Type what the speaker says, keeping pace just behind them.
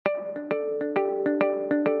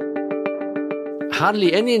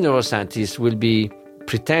hardly any neuroscientist will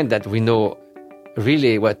pretend that we know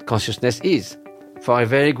really what consciousness is, for a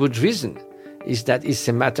very good reason, is that it's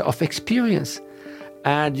a matter of experience.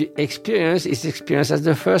 And experience is experience as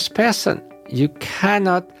the first person. You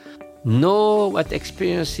cannot know what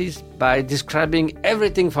experience is by describing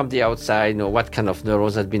everything from the outside, what kind of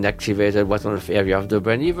neurons have been activated, what kind of area of the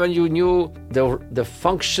brain. Even you knew the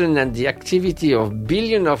function and the activity of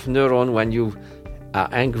billions of neurons when you are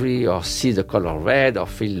angry or see the color red or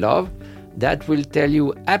feel love, that will tell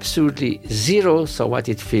you absolutely zero so what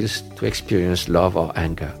it feels to experience love or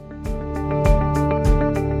anger.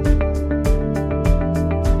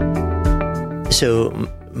 So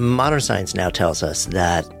modern science now tells us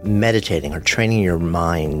that meditating or training your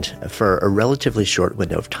mind for a relatively short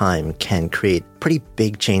window of time can create pretty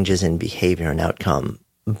big changes in behavior and outcome.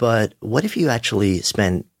 But what if you actually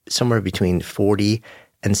spend somewhere between 40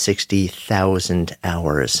 and 60,000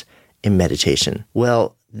 hours in meditation?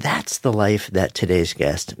 Well, that's the life that today's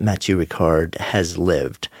guest, Matthieu Ricard, has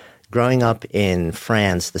lived. Growing up in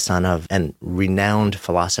France, the son of a renowned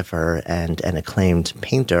philosopher and an acclaimed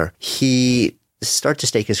painter, he started to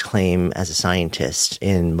stake his claim as a scientist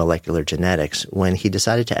in molecular genetics when he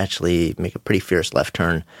decided to actually make a pretty fierce left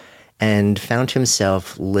turn and found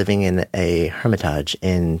himself living in a hermitage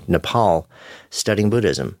in Nepal studying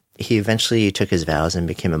Buddhism. He eventually took his vows and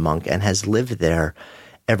became a monk and has lived there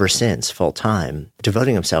ever since, full time,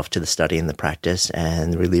 devoting himself to the study and the practice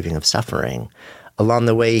and the relieving of suffering. Along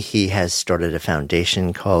the way, he has started a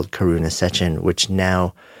foundation called Karuna Sechan, which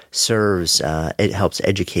now serves, it helps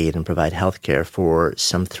educate and provide healthcare for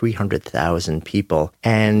some 300,000 people.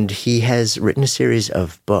 And he has written a series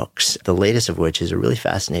of books, the latest of which is a really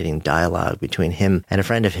fascinating dialogue between him and a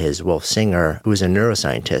friend of his, Wolf Singer, who is a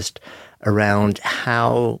neuroscientist, around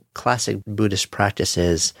how classic Buddhist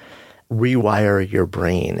practices rewire your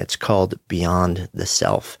brain. It's called Beyond the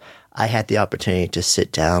Self. I had the opportunity to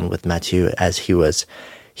sit down with Matthieu as he was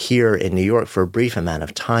here in New York for a brief amount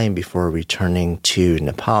of time before returning to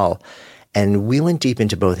Nepal. And we went deep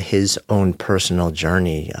into both his own personal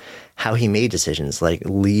journey, how he made decisions like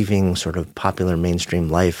leaving sort of popular mainstream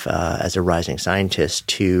life as a rising scientist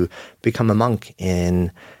to become a monk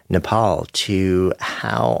in Nepal, to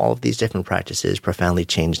how all of these different practices profoundly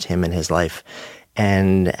changed him and his life,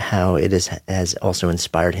 and how it has also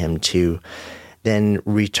inspired him to then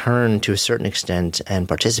return to a certain extent and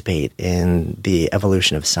participate in the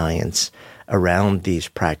evolution of science around these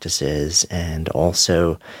practices, and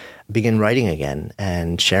also begin writing again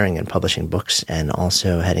and sharing and publishing books, and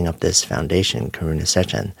also heading up this foundation, Karuna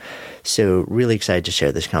Sechan. So really excited to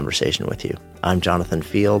share this conversation with you. I'm Jonathan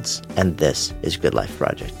Fields, and this is Good Life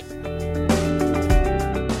Project.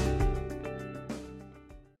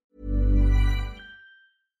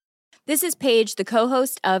 This is Paige, the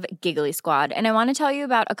co-host of Giggly Squad, and I want to tell you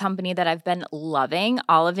about a company that I've been loving,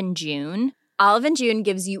 Olive & June. Olive & June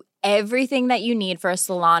gives you everything that you need for a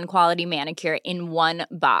salon-quality manicure in one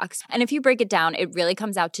box. And if you break it down, it really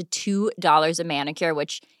comes out to $2 a manicure,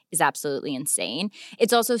 which is absolutely insane.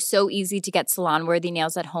 It's also so easy to get salon-worthy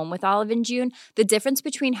nails at home with Olive & June. The difference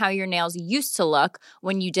between how your nails used to look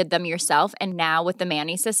when you did them yourself and now with the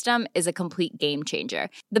Mani system is a complete game changer.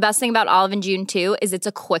 The best thing about Olive & June, too, is it's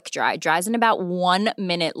a quick dry. Dries in about 1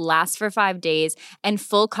 minute, lasts for 5 days, and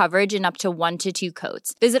full coverage in up to 1 to 2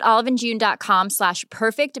 coats. Visit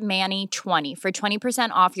oliveandjune.com/perfectmani20 for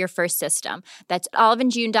 20% off your first system. That's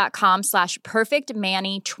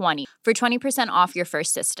oliveandjune.com/perfectmani20 for 20% off your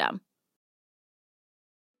first system.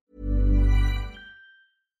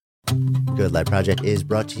 Good Life Project is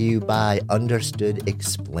brought to you by Understood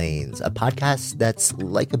Explains, a podcast that's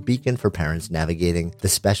like a beacon for parents navigating the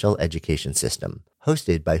special education system.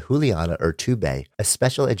 Hosted by Juliana Urtubey, a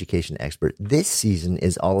special education expert, this season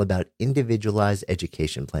is all about individualized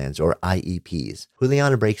education plans, or IEPs.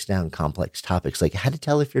 Juliana breaks down complex topics like how to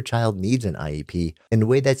tell if your child needs an IEP in a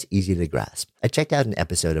way that's easy to grasp. I checked out an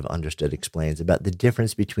episode of Understood Explains about the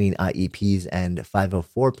difference between IEPs and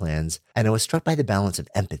 504 plans, and I was struck by the balance of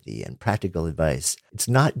empathy and practical advice. It's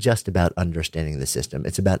not just about understanding the system,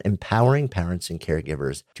 it's about empowering parents and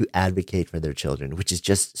caregivers to advocate for their children, which is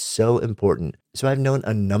just so important. So I've known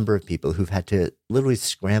a number of people who've had to literally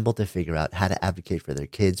scramble to figure out how to advocate for their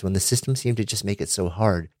kids when the system seemed to just make it so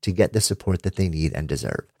hard to get the support that they need and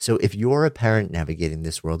deserve. So if you're a parent navigating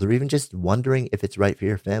this world, or even just wondering if it's right for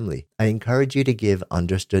your family, I encourage you to give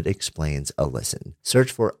Understood Explains a listen.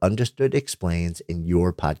 Search for Understood Explains in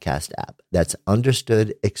your podcast app. That's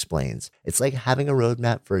Understood Explains. It's like having a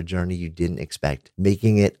roadmap for a journey you didn't expect,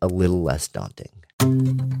 making it a little less daunting.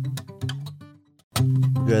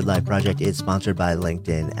 Good Life Project is sponsored by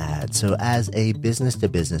LinkedIn Ads. So as a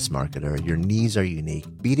business-to-business marketer, your needs are unique.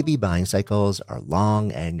 B2B buying cycles are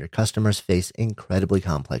long and your customers face incredibly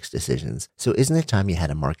complex decisions. So isn't it time you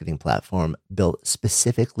had a marketing platform built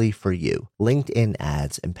specifically for you? LinkedIn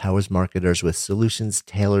Ads empowers marketers with solutions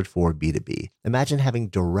tailored for B2B. Imagine having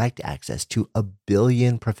direct access to 1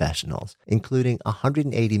 billion professionals, including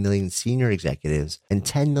 180 million senior executives and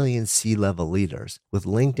 10 million C-level leaders. With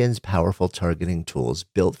LinkedIn's powerful targeting tools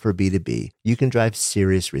built for B2B, you can drive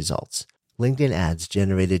serious results. LinkedIn Ads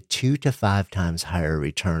generated 2 to 5 times higher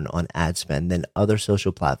return on ad spend than other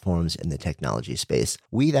social platforms in the technology space.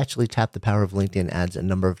 We've actually tapped the power of LinkedIn Ads a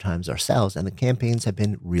number of times ourselves, and the campaigns have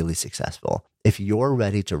been really successful. If you're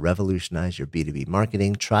ready to revolutionize your B2B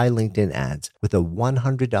marketing, try LinkedIn Ads with a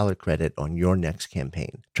 $100 credit on your next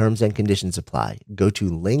campaign. Terms and conditions apply. Go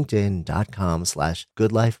to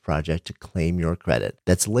linkedin.com/goodlifeproject to claim your credit.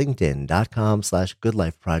 That's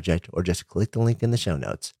linkedin.com/goodlifeproject, or just click the link in the show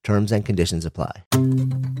notes. Terms and conditions apply.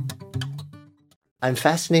 I'm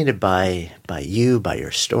fascinated by you, by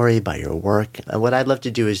your story, by your work. And what I'd love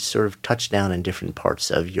to do is sort of touch down on different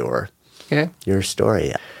parts of your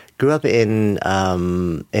story. Grew up in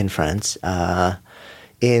France,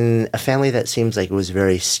 in a family that seems like it was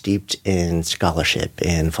very steeped in scholarship,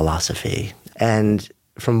 in philosophy. And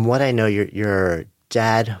from what I know, your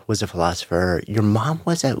dad was a philosopher. Your mom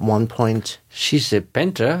was at one point. She's a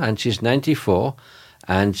painter, and she's 94.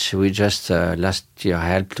 And we just last year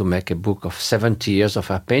helped to make a book of 70 years of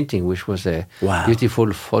her painting, which was a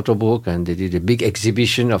beautiful photo book. And they did a big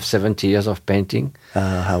exhibition of 70 years of painting.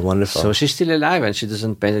 How wonderful. So she's still alive, and she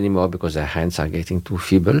doesn't paint anymore because her hands are getting too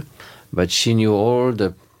feeble. But she knew all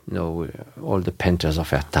the painters of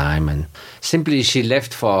her time. And simply she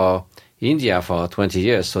left for India for 20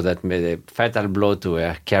 years, so that made a fatal blow to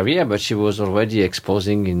her career, but she was already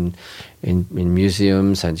exposing in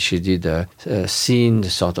museums, and she did scene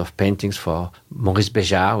sort of paintings for Maurice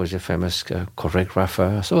Béjart, who is a famous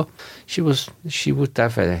choreographer. So she would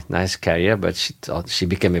have a nice career, but she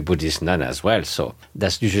became a Buddhist nun as well. So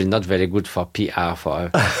that's usually not very good for PR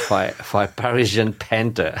for a Parisian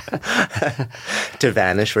painter. To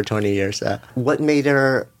vanish for 20 years.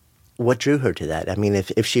 What drew her to that? I mean,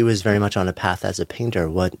 if she was very much on a path as a painter,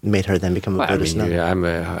 what made her then become a Buddhist nun? I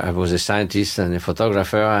was a scientist and a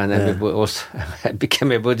photographer, and I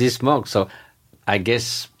became a Buddhist monk. So I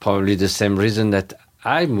guess probably the same reason that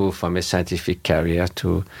I moved from a scientific career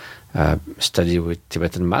to study with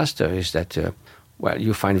Tibetan master is that,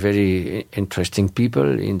 you find very interesting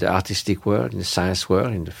people in the artistic world, in the science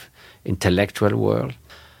world, in the intellectual world.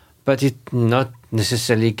 But it not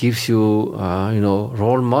necessarily gives you,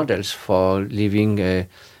 role models for living a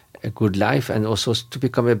good life, and also to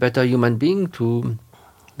become a better human being, to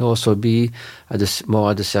also be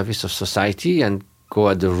more at the service of society and go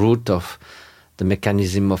at the root of the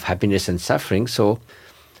mechanism of happiness and suffering. So,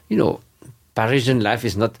 Parisian life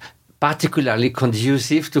is not particularly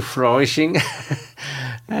conducive to flourishing.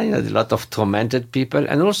 A lot of tormented people.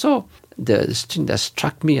 And also, the thing that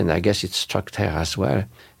struck me, and I guess it struck her as well,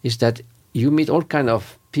 is that you meet all kind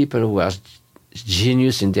of people who are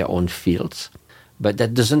genius in their own fields, but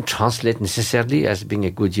that doesn't translate necessarily as being a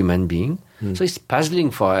good human being. So it's puzzling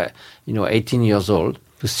for 18 years old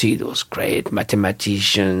to see those great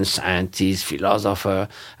mathematicians, scientists, philosophers,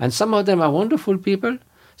 and some of them are wonderful people,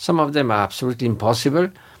 some of them are absolutely impossible,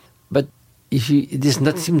 but it does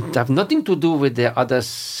not seem to have nothing to do with their other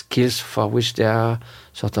skills for which they are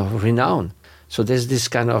sort of renowned. So there's this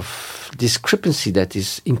kind of discrepancy that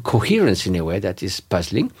is incoherence in a way that is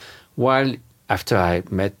puzzling. While after I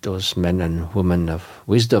met those men and women of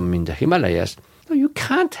wisdom in the Himalayas, you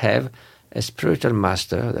can't have a spiritual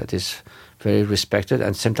master that is very respected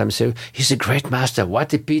and sometimes say, he's a great master.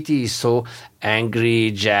 What a pity he's so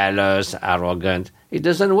angry, jealous, arrogant. It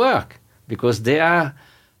doesn't work because they are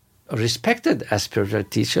respected as spiritual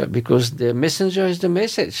teacher because the messenger is the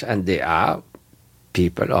message, and they are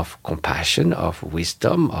people of compassion, of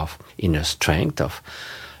wisdom, of inner strength, of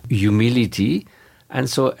humility. And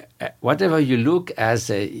so whatever you look as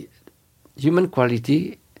a human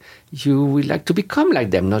quality, you will like to become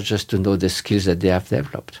like them, not just to know the skills that they have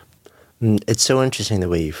developed. It's so interesting the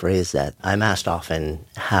way you phrase that. I'm asked often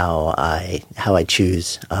how I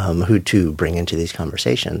choose who to bring into these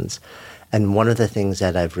conversations. And one of the things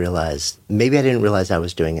that I've realized, maybe I didn't realize I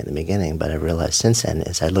was doing it in the beginning, but I realized since then,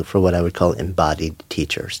 is I look for what I would call embodied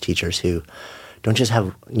teachers who don't just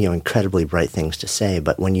have incredibly bright things to say,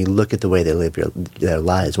 but when you look at the way they live their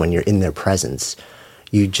lives, when you're in their presence,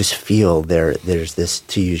 you just feel there's this,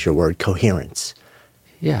 to use your word, coherence.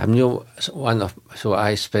 Yeah, so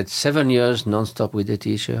I spent 7 years non-stop with the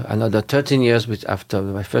teacher, another 13 years after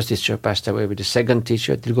my first teacher passed away with the second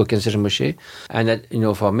teacher, Dilgo Khyentse Rinpoche.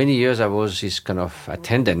 And for many years I was his kind of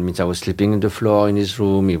attendant, means I was sleeping on the floor in his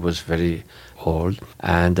room. He was very old,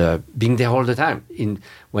 and being there all the time,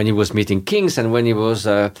 when he was meeting kings and when he was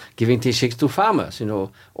giving teachings to farmers,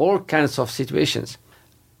 all kinds of situations.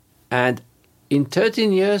 And in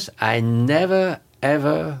 13 years, I never,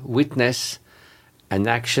 ever witnessed an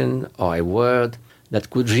action or a word that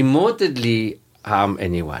could remotely harm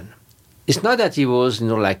anyone. It's not that he was,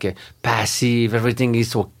 like a passive, everything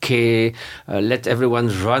is okay, let everyone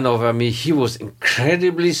run over me. He was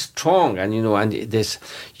incredibly strong, and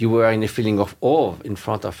you were in a feeling of awe in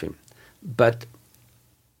front of him. But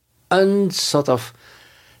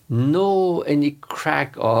no any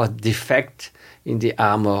crack or defect in the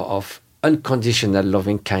armor of unconditional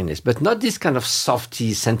loving kindness, but not this kind of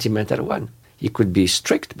softy, sentimental one. He could be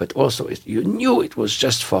strict, but also you knew it was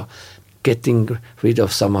just for getting rid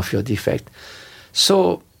of some of your defect.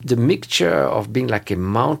 So the mixture of being like a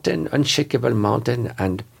mountain, unshakable mountain,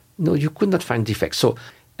 and you could not find defects. So,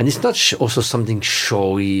 and it's not also something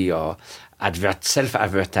showy or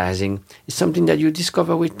self-advertising. It's something that you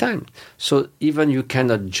discover with time. So even you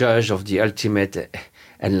cannot judge of the ultimate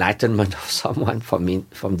enlightenment of someone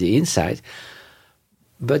from the inside.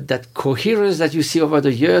 But that coherence that you see over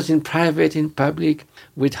the years in private, in public,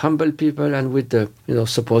 with humble people and with the,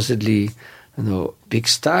 supposedly, big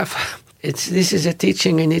stuff, this is a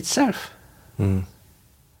teaching in itself. Mm.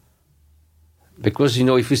 Because,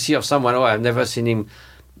 if you see of someone, I've never seen him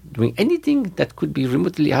doing anything that could be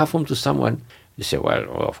remotely harmful to someone, you say, well,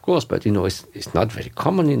 of course, but, it's not very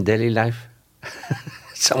common in daily life.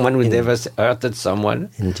 Someone who never hurted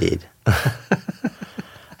someone. Indeed.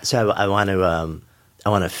 So I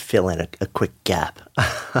want to fill in a quick gap.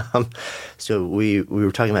 So we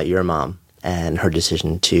were talking about your mom and her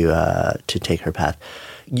decision to take her path.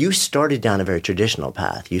 You started down a very traditional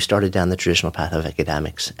path. You started down the traditional path of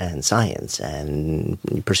academics and science, and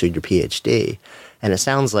you pursued your PhD. And it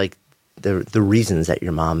sounds like the reasons that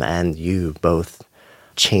your mom and you both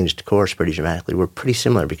changed course pretty dramatically were pretty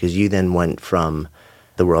similar, because you then went from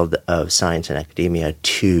the world of science and academia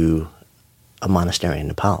to a monastery in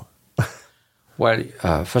Nepal. Well,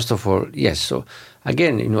 first of all, yes. So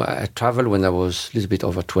again, I traveled when I was a little bit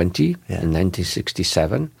over 20 in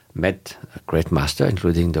 1967, met a great master,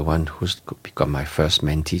 including the one who's become my first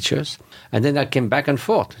main teachers. And then I came back and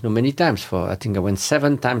forth, many times. I think I went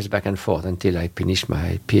 7 times back and forth until I finished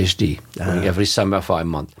my PhD, going every summer for a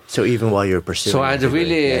month. So even while you were pursuing... So I had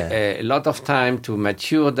really a lot of time to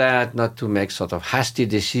mature that, not to make sort of hasty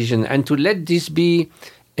decision, and to let this be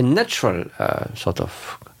a natural sort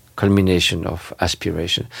of culmination of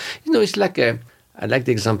aspiration. It's like I like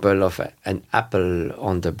the example of an apple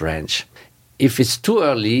on the branch. If it's too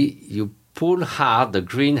early, you pull hard the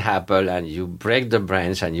green apple and you break the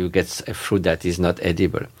branch and you get a fruit that is not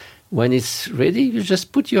edible. When it's ready, you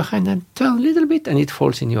just put your hand and turn a little bit and it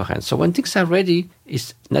falls in your hand. So when things are ready,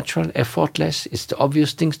 it's natural, effortless, it's the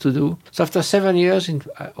obvious things to do. So after 7 years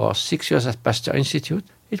or 6 years at Pasteur Institute,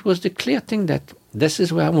 it was the clear thing that this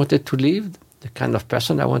is where I wanted to live, the kind of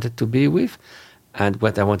person I wanted to be with, and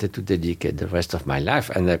what I wanted to dedicate the rest of my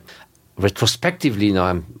life. And retrospectively, now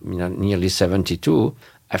I'm nearly 72,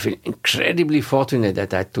 I feel incredibly fortunate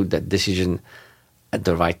that I took that decision at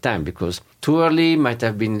the right time, because too early might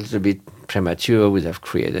have been a little bit premature, would have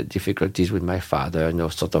created difficulties with my father,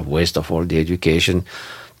 sort of waste of all the education.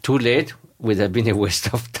 Too late would have been a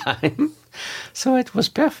waste of time. So it was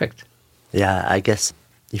perfect. Yeah, I guess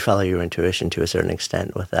you follow your intuition to a certain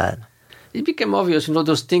extent with that. It became obvious,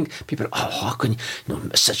 those things, people, how can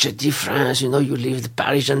such a difference, you live the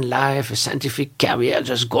Parisian life, a scientific career,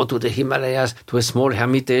 just go to the Himalayas, to a small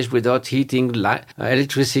hermitage without heating,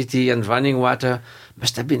 electricity and running water.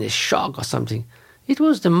 Must have been a shock or something. It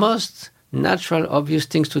was the most natural, obvious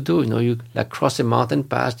things to do. You cross a mountain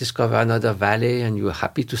pass, discover another valley, and you're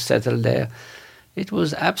happy to settle there. It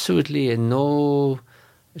was absolutely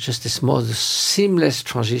just a small, seamless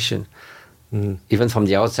transition. Mm. Even from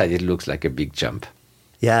the outside, it looks like a big jump.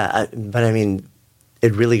 Yeah, but I mean,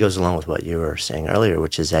 it really goes along with what you were saying earlier,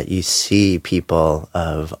 which is that you see people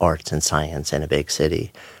of arts and science in a big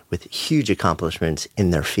city with huge accomplishments in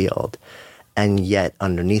their field. And yet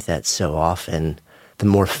underneath that, so often, the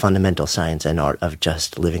more fundamental science and art of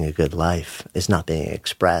just living a good life is not being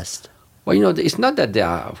expressed. Well, it's not that they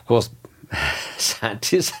are, of course,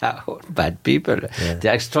 scientists are bad people. Yeah.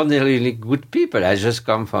 They're extraordinarily good people. I just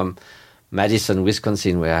come from Madison,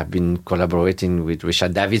 Wisconsin, where I've been collaborating with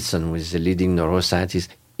Richard Davidson, who is a leading neuroscientist.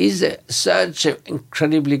 is such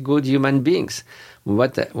incredibly good human beings.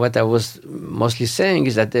 What I was mostly saying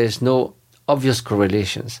is that there's no obvious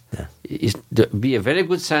correlations. Be a very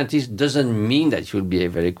good scientist doesn't mean that you'll be a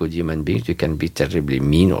very good human being. You can be terribly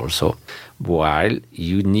mean also, while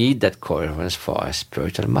you need that coherence for a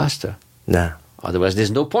spiritual master. Yeah. Otherwise,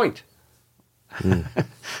 there's no point.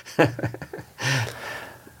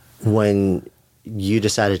 When you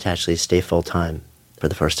decided to actually stay full-time for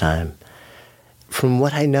the first time, from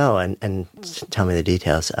what I know, and tell me the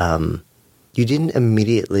details, you didn't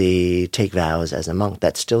immediately take vows as a monk.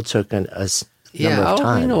 That still took number of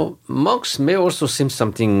time. Monks may also seem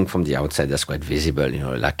something from the outside that's quite visible,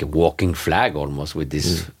 like a walking flag almost with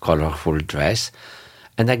this colorful dress.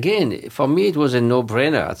 And again, for me, it was a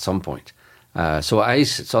no-brainer at some point. So I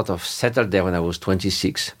sort of settled there when I was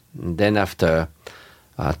 26. And then after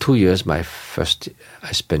 2 years, I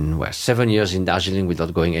spent 7 years in Darjeeling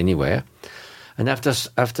without going anywhere. And after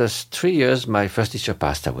 3 years, my first teacher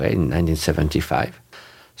passed away in 1975.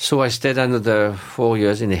 So I stayed another 4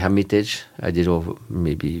 years in a hermitage. I did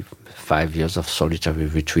maybe 5 years of solitary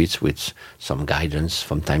retreats with some guidance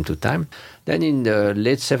from time to time. Then in the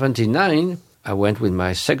late 79, I went with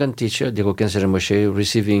my second teacher, Diroken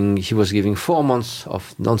Moshe, he was giving 4 months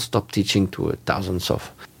of non-stop teaching to thousands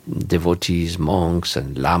of devotees, monks,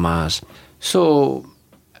 and lamas. So,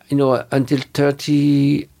 until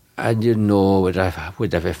 30, I didn't know whether I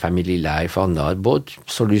would have a family life or not. Both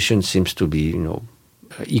solutions seems to be,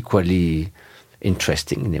 equally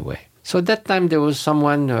interesting in a way. So at that time, there was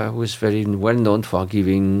someone who was very well known for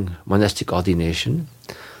giving monastic ordination.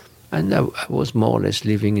 And I was more or less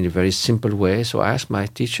living in a very simple way. So I asked my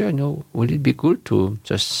teacher, will it be good to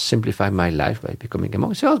just simplify my life by becoming a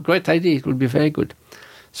monk? He said, great idea. It will be very good.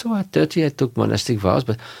 So at 30, I took monastic vows.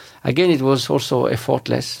 But again, it was also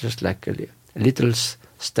effortless, just like a little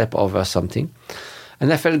step over something.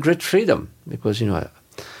 And I felt great freedom because,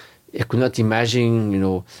 I could not imagine,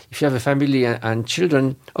 if you have a family and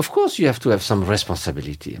children, of course you have to have some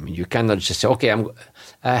responsibility. I mean, you cannot just say, okay,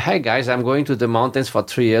 hey guys, I'm going to the mountains for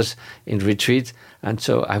 3 years in retreat, and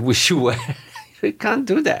so I wish you well. You can't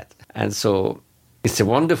do that. And so it's a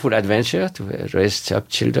wonderful adventure to raise up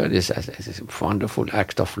children. It's a wonderful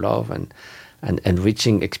act of love and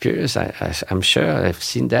enriching experience. I'm sure I've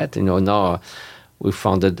seen that. Now we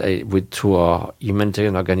founded through our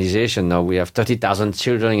humanitarian organization. Now we have 30,000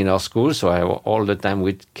 children in our school, so I all the time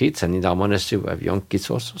with kids, and in our monastery we have young kids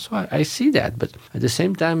also. So I see that, but at the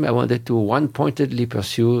same time I wanted to one-pointedly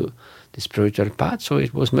pursue the spiritual path, so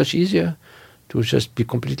it was much easier to just be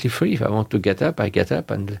completely free. If I want to get up, I get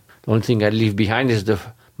up, and the only thing I leave behind is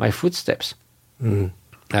my footsteps. I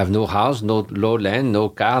have no house, no land, no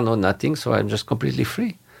car, no nothing, so I'm just completely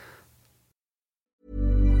free.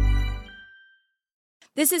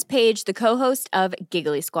 This is Paige, the co-host of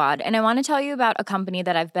Giggly Squad, and I want to tell you about a company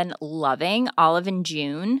that I've been loving, Olive &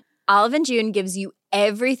 June. Olive & June gives you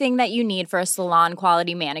everything that you need for a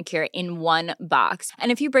salon-quality manicure in one box.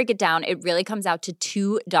 And if you break it down, it really comes out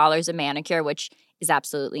to $2 a manicure, which is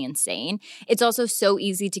absolutely insane. It's also so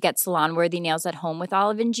easy to get salon-worthy nails at home with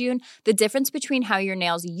Olive & June. The difference between how your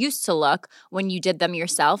nails used to look when you did them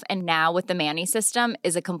yourself and now with the Mani system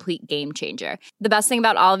is a complete game changer. The best thing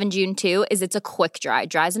about Olive & June, too, is it's a quick dry.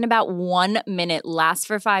 Dries in about 1 minute, lasts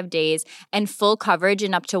for 5 days, and full coverage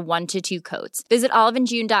in up to 1 to 2 coats. Visit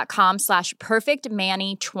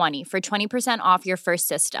oliveandjune.com/perfectmani20 for 20% off your first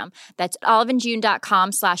system. That's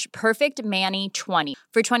oliveandjune.com/perfectmani20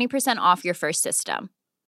 for 20% off your first system.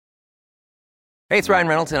 Hey, it's Ryan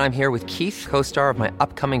Reynolds, and I'm here with Keith, co-star of my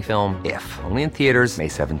upcoming film, If, only in theaters May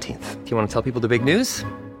 17th. Do you want to tell people the big news?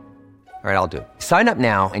 All right, I'll do it. Sign up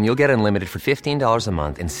now and you'll get unlimited for $15 a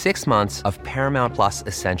month and 6 months of Paramount Plus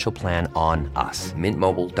Essential Plan on us.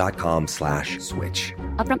 MintMobile.com/switch.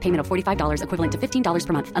 Upfront payment of $45 equivalent to $15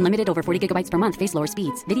 per month. Unlimited over 40 gigabytes per month. Face lower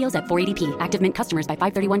speeds. Videos at 480p. Active Mint customers by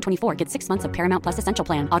 531.24 get 6 months of Paramount Plus Essential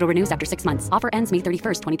Plan. Auto renews after 6 months. Offer ends May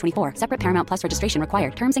 31st, 2024. Separate Paramount Plus registration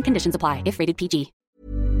required. Terms and conditions apply if rated PG.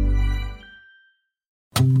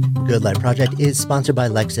 Good Life Project is sponsored by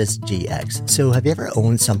Lexus GX. So have you ever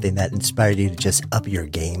owned something that inspired you to just up your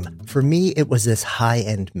game? For me, it was this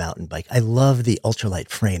high-end mountain bike. I love the ultralight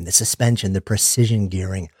frame, the suspension, the precision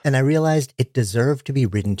gearing, and I realized it deserved to be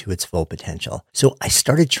ridden to its full potential. So I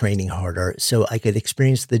started training harder so I could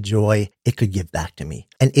experience the joy it could give back to me.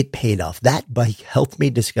 And it paid off. That bike helped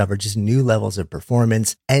me discover just new levels of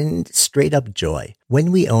performance and straight up joy.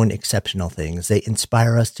 When we own exceptional things, they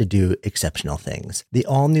inspire us to do exceptional things. The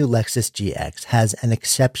all-new Lexus GX has an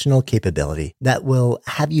exceptional capability that will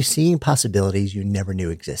have you seeing possibilities you never knew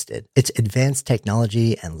existed. Its advanced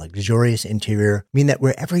technology and luxurious interior mean that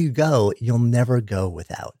wherever you go, you'll never go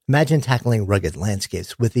without. Imagine tackling rugged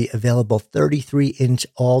landscapes with the available 33-inch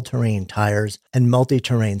all-terrain tires and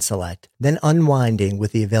multi-terrain select, then unwinding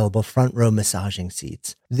with the available front-row massaging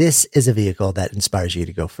seats. This is a vehicle that inspires you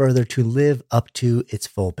to go further, to live up to its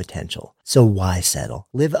full potential. So why settle?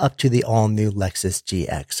 Live up to the all-new Lexus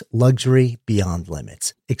GX, luxury beyond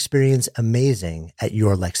limits. Experience amazing at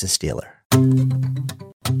your Lexus dealer.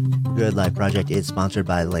 Good Life Project is sponsored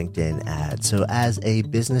by LinkedIn Ads. So as a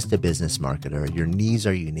business-to-business marketer, your needs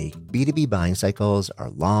are unique. B2B buying cycles are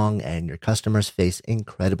long and your customers face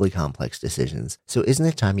incredibly complex decisions. So isn't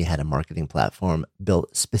it time you had a marketing platform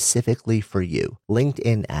built specifically for you?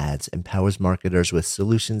 LinkedIn Ads empowers marketers with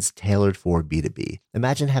solutions tailored for B2B.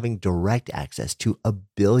 Imagine having direct access to 1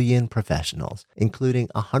 billion professionals, including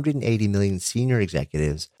 180 million senior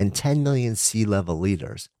executives and 10 million C-level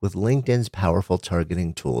leaders. With LinkedIn's powerful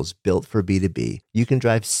targeting tools built for B2B, you can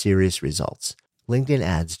drive serious results. LinkedIn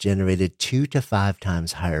Ads generated 2 to 5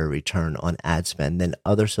 times higher return on ad spend than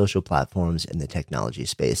other social platforms in the technology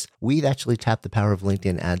space. We've actually tapped the power of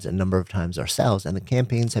LinkedIn Ads a number of times ourselves, and the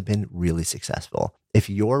campaigns have been really successful. If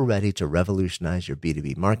you're ready to revolutionize your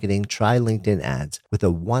B2B marketing, try LinkedIn Ads with a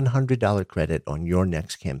 $100 credit on your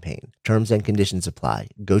next campaign. Terms and conditions apply.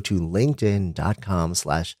 Go to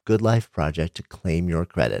linkedin.com/goodlifeproject to claim your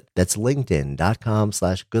credit. That's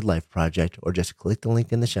linkedin.com/goodlifeproject, or just click the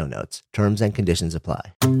link in the show notes. Terms and conditions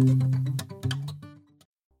apply.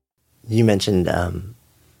 You mentioned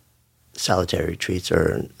solitary retreats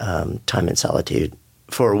or time in solitude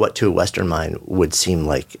for what to a Western mind would seem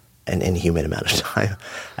like an inhuman amount of time.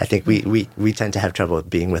 I think we tend to have trouble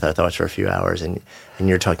with being with our thoughts for a few hours, and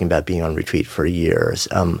you're talking about being on retreat for years.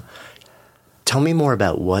 Tell me more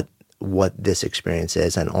about what this experience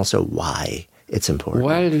is and also why it's important.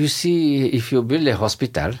 Well, you see, if you build a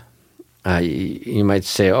hospital, you might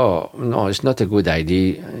say, oh, no, it's not a good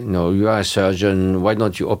idea. You are a surgeon. Why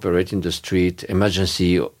don't you operate in the street,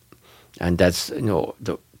 emergency? And that's,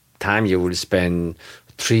 the time you will spend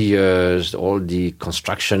 3 years, all the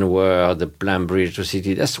construction work, the plan, bridge,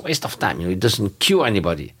 electricity, that's a waste of time. It doesn't cure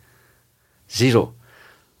anybody. Zero.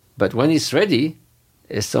 But when it's ready,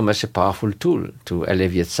 it's so much a powerful tool to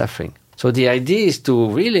alleviate suffering. So the idea is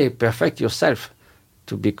to really perfect yourself,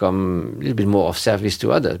 to become a little bit more of service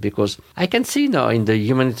to others. Because I can see now in the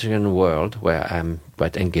humanitarian world, where I'm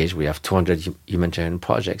quite engaged, we have 200 humanitarian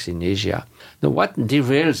projects in Asia. Now, what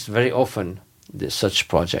derails very often such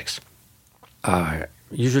projects are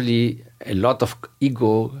usually a lot of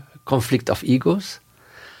conflict of egos,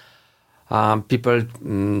 people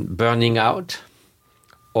burning out,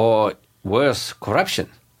 or worse, corruption.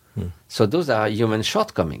 So those are human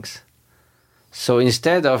shortcomings. So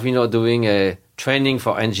instead of, doing a training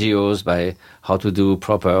for NGOs by how to do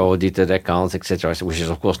proper audited accounts, etc., which is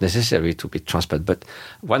of course necessary to be transparent, but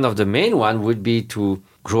one of the main one would be to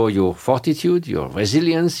grow your fortitude, your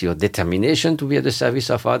resilience, your determination to be at the service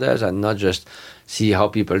of others, and not just see how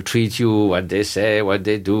people treat you, what they say, what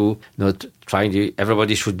they do. Not trying to,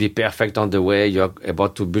 everybody should be perfect on the way. You're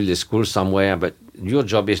about to build a school somewhere, but your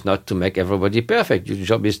job is not to make everybody perfect. Your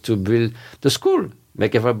job is to build the school,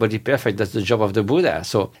 make everybody perfect. That's the job of the Buddha.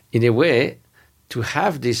 So in a way, to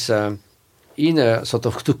have this inner sort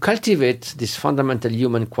of, to cultivate these fundamental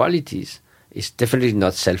human qualities is definitely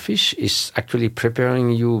not selfish. It's actually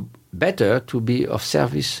preparing you better to be of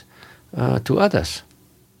service to others.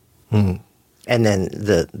 Mm. And then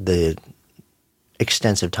the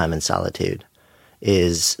extensive time in solitude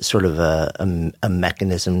is sort of a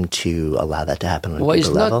mechanism to allow that to happen on a deeper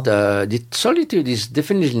level? The solitude is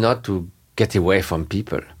definitely not to get away from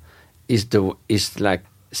people. It's like,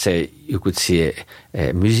 say, you could see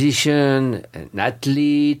a musician, an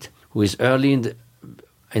athlete who is early in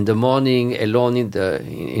the morning, alone in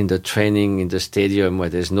the training in the stadium where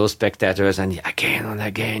there's no spectators, and again and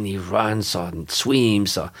again he runs or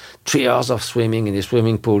swims, or 3 hours of swimming in a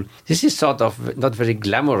swimming pool. This is sort of not very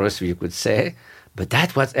glamorous, you could say, but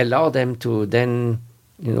that's what allowed them to then,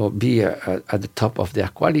 be at the top of their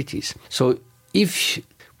qualities. So if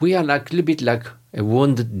we are like a little bit like a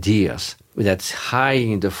wounded deer that's high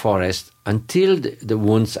in the forest until the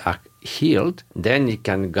wounds are healed, then it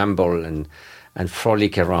can gamble and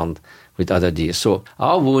frolic around with other deer. So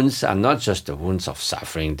our wounds are not just the wounds of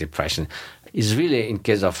suffering, depression. It's really in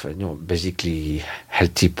case of basically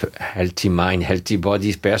healthy mind, healthy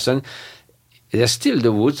body person. There's still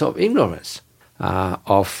the wounds of ignorance,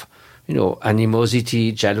 of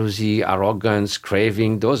animosity, jealousy, arrogance,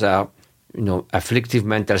 craving. Those are afflictive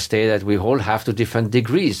mental state that we all have to different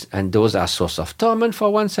degrees. And those are source of torment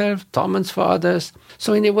for oneself, torments for others.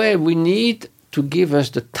 So in a way, we need to give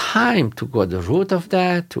us the time to go to the root of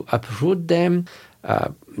that, to uproot them.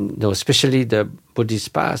 Especially the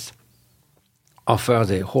Buddhist path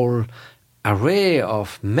offers a whole array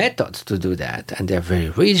of methods to do that. And they're very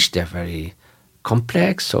rich, they're very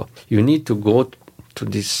complex. So you need to go to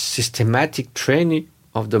this systematic training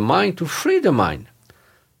of the mind to free the mind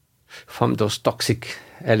from those toxic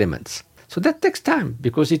elements. So that takes time,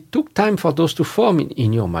 because it took time for those to form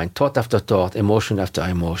in your mind, thought after thought, emotion after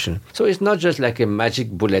emotion. So it's not just like a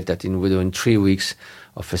magic bullet that within 3 weeks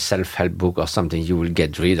of a self-help book or something, you will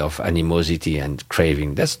get rid of animosity and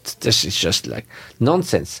craving. This is just like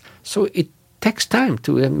nonsense. So it takes time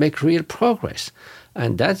to make real progress.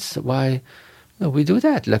 And that's why we do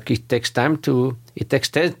that. Like it takes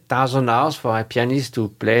 10,000 hours for a pianist to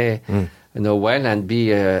play well and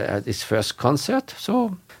be at his first concert.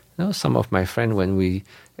 So some of my friends, when we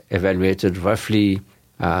evaluated roughly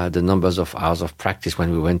the numbers of hours of practice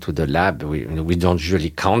when we went to the lab, we don't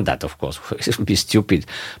usually count that, of course. It would be stupid.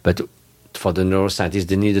 But for the neuroscientists,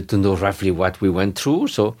 they needed to know roughly what we went through.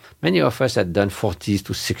 So many of us had done 40,000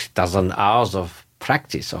 to 60,000 hours of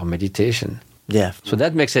practice or meditation. Yeah. So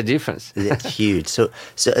that makes a difference. It's huge. So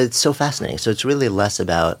it's so fascinating. So it's really less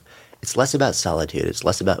about solitude. It's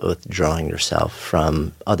less about withdrawing yourself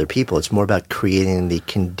from other people. It's more about creating the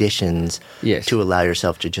conditions to allow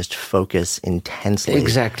yourself to just focus intensely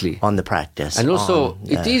on the practice. And also,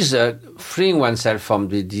 it is freeing oneself from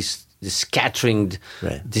this scattering,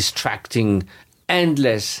 distracting,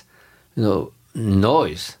 endless,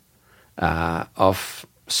 noise of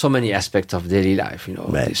so many aspects of daily life.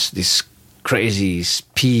 This crazy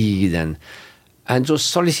speed and just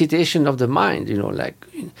solicitation of the mind.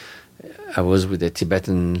 I was with a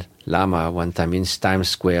Tibetan Lama one time in Times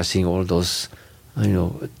Square, seeing all those,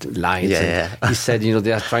 lights. He said,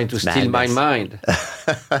 they are trying to steal my mind.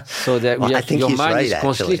 So that your mind is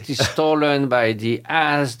completely stolen by the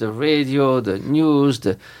ads, the radio, the news,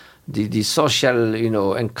 the social,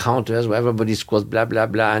 encounters where everybody's called blah, blah,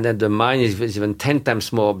 blah. And then the mind is even 10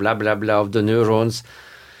 times more blah, blah, blah of the neurons.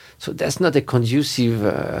 So that's not a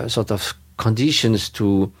conducive sort of conditions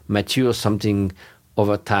to mature something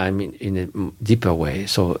over time in a deeper way.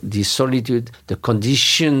 So the solitude, the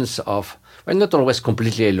conditions of, not always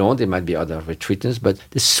completely alone, there might be other retreatants, but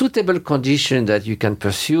the suitable condition that you can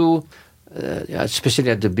pursue, especially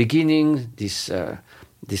at the beginning, this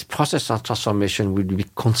process of transformation will be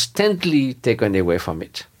constantly taken away from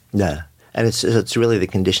it. Yeah, and it's really the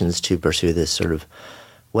conditions to pursue this sort of,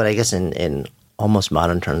 what I guess in almost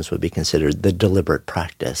modern terms would be considered the deliberate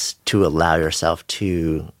practice, to allow yourself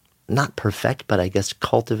to not perfect, but I guess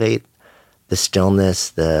cultivate the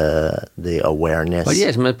stillness, the awareness. Well,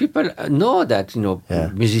 yes, people know that,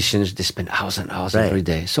 musicians, they spend hours and hours every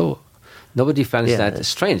day. So nobody finds that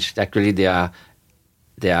strange. Actually, they are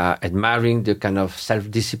admiring the kind of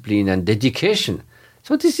self-discipline and dedication.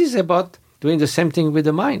 So this is about doing the same thing with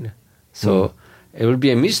the mind. So it will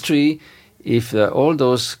be a mystery if all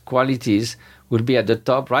those qualities will be at the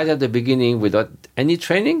top right at the beginning without any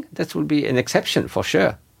training. That will be an exception for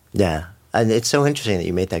sure. Yeah. And it's so interesting that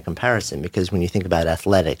you made that comparison, because when you think about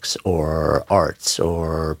athletics or arts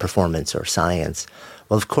or performance or science,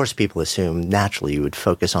 well, of course, people assume naturally you would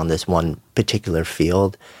focus on this one particular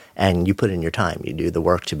field and you put in your time. You do the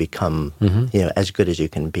work to become, as good as you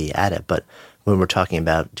can be at it. But when we're talking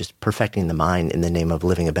about just perfecting the mind in the name of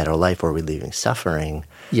living a better life or relieving suffering,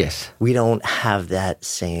 we don't have that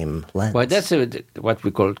same lens. Well, that's what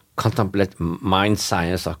we call contemplative mind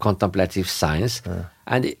science or contemplative science.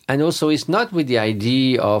 And also it's not with the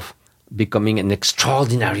idea of becoming an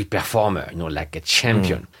extraordinary performer, like a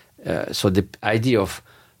champion. So the idea of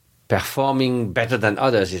performing better than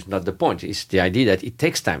others is not the point. It's the idea that it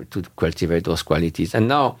takes time to cultivate those qualities. And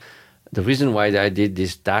now the reason why I did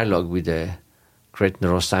this dialogue with a great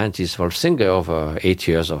neuroscientist, Wolf Singer, over 8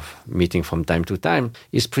 years of meeting from time to time,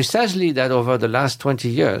 is precisely that over the last 20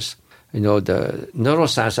 years, the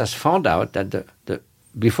neuroscience has found out that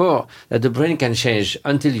the brain can change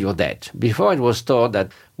until you're dead. Before, it was thought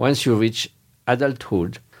that once you reach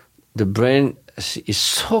adulthood, the brain is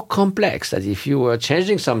so complex that if you were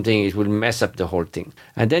changing something, it will mess up the whole thing.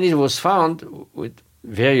 And then it was found with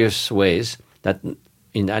various ways that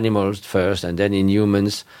in animals first and then in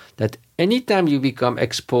humans, that anytime you become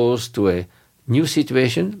exposed to a new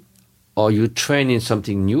situation or you train in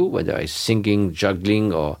something new, whether it's singing,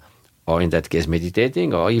 juggling, or in that case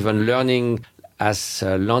meditating, or even learning as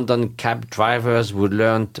London cab drivers would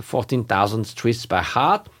learn 14,000 streets by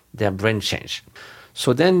heart, their brain change.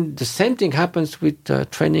 So then the same thing happens with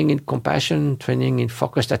training in compassion, training in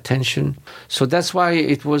focused attention. So that's why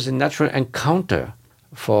it was a natural encounter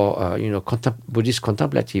for Buddhist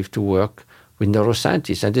contemplative to work with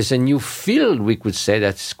neuroscientists. And there's a new field, we could say,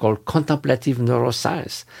 that's called contemplative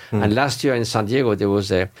neuroscience. And last year in San Diego, there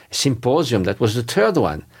was a symposium that was the third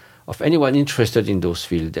one of anyone interested in those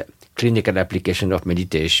fields. Clinical application of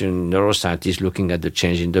meditation, neuroscientists looking at the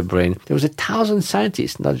change in the brain. There was 1,000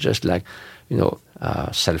 scientists, not just like,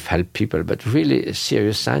 self-help people, but really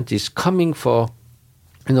serious scientists coming for,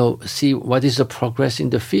 see what is the progress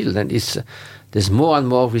in the field. And there's more and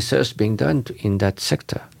more research being done in that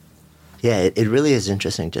sector. Yeah, it really is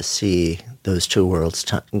interesting to see those two worlds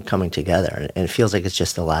coming together. And it feels like it's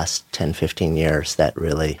just the last 10, 15 years that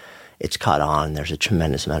really it's caught on. There's a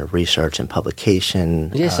tremendous amount of research and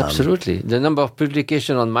publication. Yes, absolutely. The number of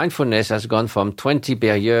publications on mindfulness has gone from 20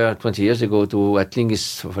 per year 20 years ago to I think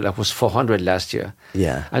it was 400 last year.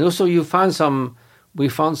 Yeah. And also we found some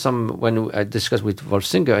when I discussed with Wolf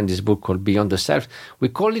Singer in this book called Beyond the Self. We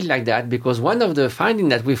call it like that because one of the findings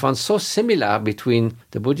that we found so similar between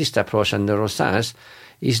the Buddhist approach and neuroscience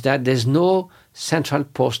is that there's no central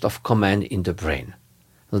post of command in the brain.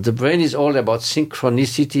 The brain is all about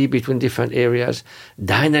synchronicity between different areas,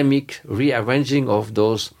 dynamic rearranging of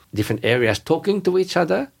those different areas talking to each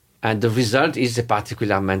other, and the result is a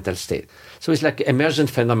particular mental state. So it's like emergent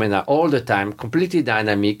phenomena all the time, completely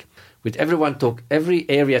dynamic, with every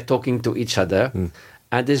area talking to each other,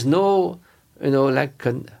 and there's no, like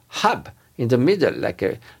a hub in the middle,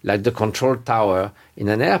 like the control tower in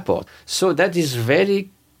an airport. So that is very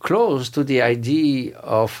close to the idea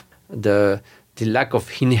of the lack of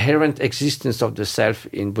inherent existence of the self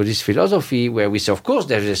in Buddhist philosophy, where we say, of course,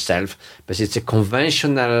 there is a self, but it's a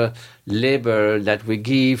conventional label that we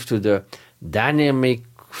give to the dynamic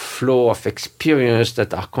flow of experience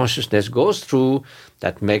that our consciousness goes through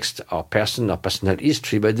that makes our personal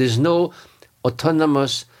history. But there's no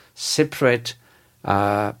autonomous, separate,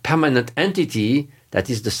 permanent entity that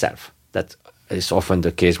is the self. That is often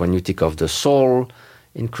the case when you think of the soul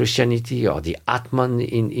in Christianity or the Atman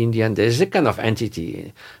in Indian. There's a kind of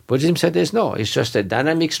entity. Buddhism said there's no. It's just a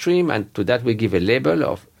dynamic stream, and to that we give a label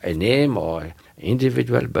of a name or an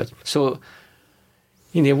individual. But so,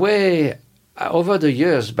 in a way, over the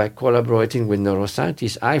years, by collaborating with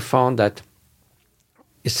neuroscientists, I found that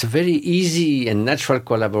it's a very easy and natural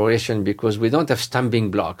collaboration because we don't have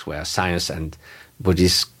stumbling blocks where science and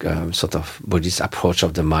Buddhist Buddhist approach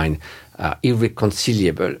of the mind are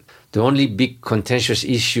irreconcilable. The only big contentious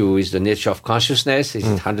issue is the nature of consciousness. Is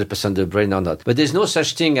it 100% the brain or not? But there's no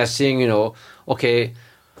such thing as saying, okay,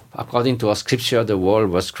 according to our scripture, the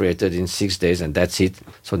world was created in 6 days and that's it.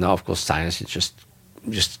 So now, of course, science, it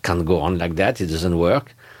just can't go on like that. It doesn't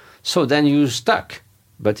work. So then you're stuck.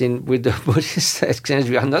 But with the Buddhist exchange,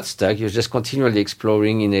 we are not stuck. You're just continually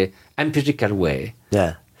exploring in an empirical way.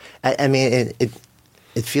 Yeah. I mean,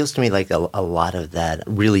 it feels to me like a lot of that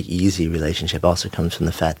really easy relationship also comes from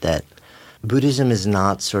the fact that Buddhism is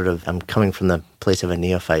not sort of, I'm coming from the place of a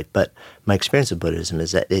neophyte, but my experience of Buddhism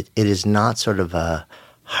is that it is not sort of a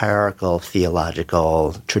hierarchical,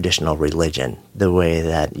 theological, traditional religion, the way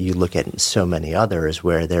that you look at so many others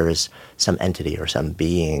where there is some entity or some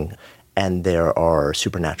being and there are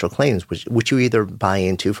supernatural claims which you either buy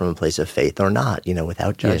into from a place of faith or not,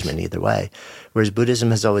 without judgment either way. Whereas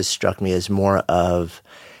Buddhism has always struck me as more of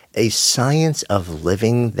a science of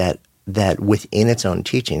living that within its own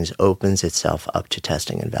teachings opens itself up to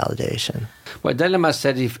testing and validation. Well, Dalai Lama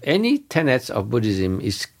said if any tenets of Buddhism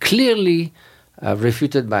is clearly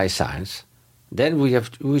refuted by science, then we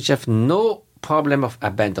have no problem of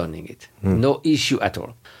abandoning it, no issue at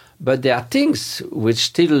all. But there are things which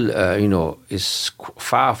still, is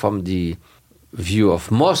far from the view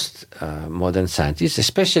of most modern scientists,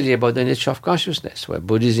 especially about the nature of consciousness, where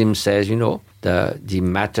Buddhism says, the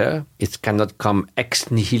matter, it cannot come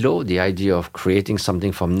ex nihilo, the idea of creating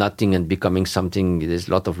something from nothing and becoming something. There's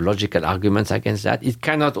a lot of logical arguments against that. It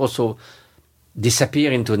cannot also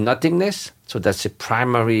disappear into nothingness, so that's a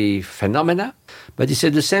primary phenomena. But he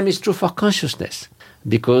said the same is true for consciousness.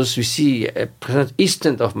 Because you see a present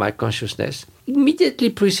instant of my consciousness, immediately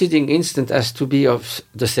preceding instant has to be of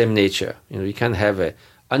the same nature. You can have an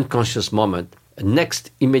unconscious moment. A next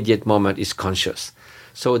immediate moment is conscious.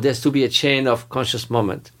 So there's to be a chain of conscious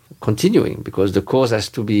moment continuing because the cause has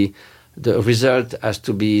to be, the result has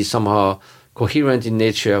to be somehow coherent in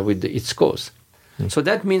nature with its cause. So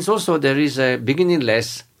that means also there is a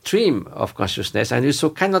beginningless stream of consciousness, and you so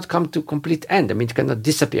cannot come to complete end. It cannot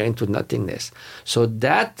disappear into nothingness. So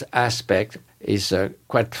that aspect is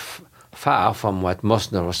quite far from what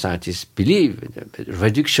most neuroscientists believe, the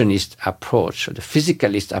reductionist approach, or the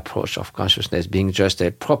physicalist approach of consciousness being just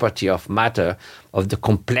a property of matter, of the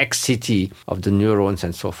complexity of the neurons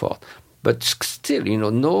and so forth. But still,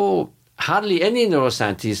 hardly any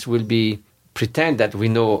neuroscientist will pretend that we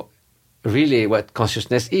know really what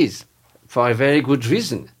consciousness is, for a very good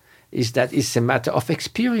reason, is that it's a matter of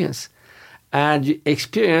experience. And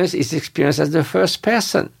experience is experience as the first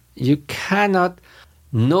person. You cannot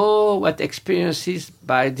know what experience is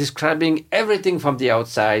by describing everything from the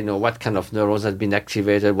outside, what kind of neurons have been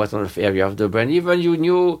activated, what kind of area of the brain. Even you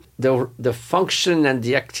knew the function and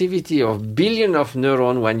the activity of billions of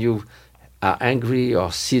neurons when you are angry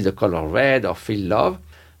or see the color red or feel love,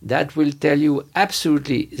 that will tell you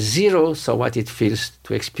absolutely zero so what it feels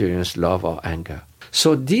to experience love or anger.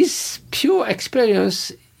 So this pure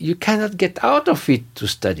experience, you cannot get out of it to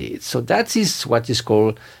study it. So that is what is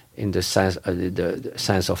called in the science, the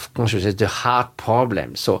science of consciousness, the heart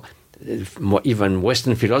problem. So even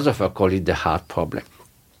Western philosophers call it the heart problem.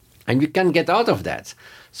 And you can't get out of that.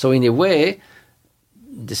 So in a way,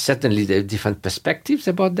 certainly there are different perspectives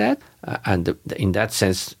about that. And in that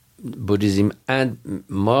sense, Buddhism and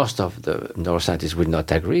most of the neuroscientists will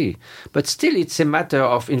not agree. But still, it's a matter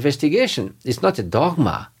of investigation. It's not a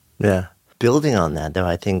dogma. Yeah. Building on that, though,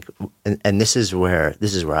 I think, and this is where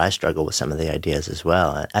I struggle with some of the ideas as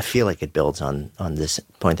well. I feel like it builds on this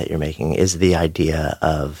point that you're making, is the idea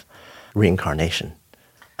of reincarnation,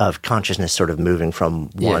 of consciousness sort of moving from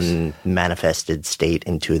one manifested state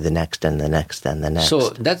into the next and the next and the next. So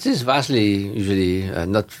that is vastly, usually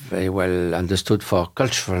not very well understood for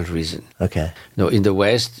cultural reason. Okay. In the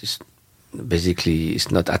West,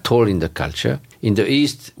 it's not at all in the culture. In the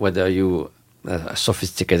East, whether you a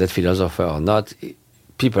sophisticated philosopher or not,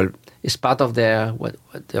 people, it's part of their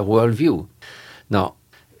worldview. Now,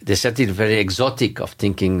 they said it very exotic of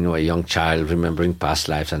thinking, a young child remembering past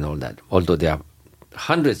lives and all that, although there are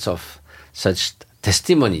hundreds of such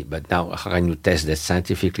testimony, but now how can you test that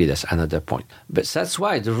scientifically? That's another point. But that's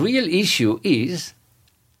why the real issue is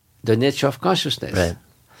the nature of consciousness. Right.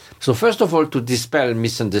 So first of all, to dispel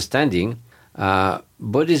misunderstanding,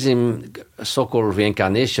 Buddhism, so-called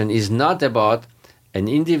reincarnation, is not about an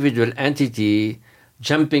individual entity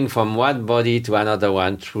jumping from one body to another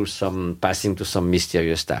one through passing to some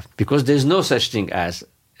mysterious stuff. Because there's no such thing as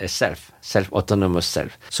a self-autonomous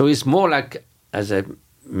self. So it's more like, as I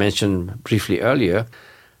mentioned briefly earlier,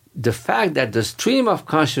 the fact that the stream of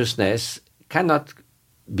consciousness cannot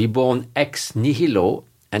be born ex nihilo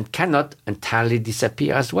and cannot entirely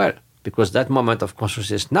disappear as well. Because that moment of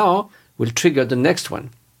consciousness now will trigger the next one.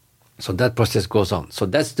 So that process goes on. So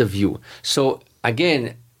that's the view. So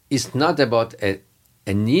again, it's not about an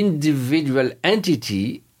individual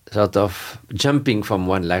entity sort of jumping from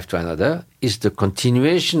one life to another. It's the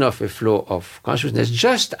continuation of a flow of consciousness,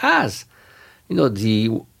 just as,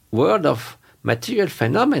 the world of material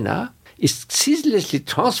phenomena is ceaselessly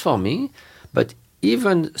transforming, but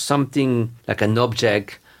even something like an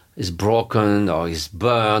object is broken or is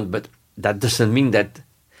burned, but that doesn't mean that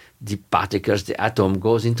the particles, the atom,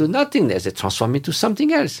 goes into nothingness. They transform into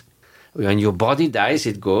something else. When your body dies,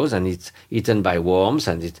 it goes and it's eaten by worms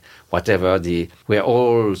and we're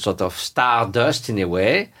all sort of stardust in a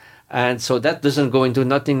way. And so that doesn't go into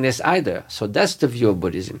nothingness either. So that's the view of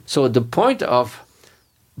Buddhism. So the point of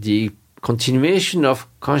the continuation of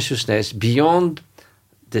consciousness beyond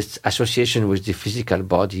this association with the physical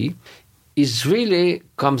body is really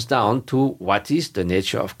comes down to what is the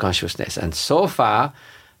nature of consciousness. And so far,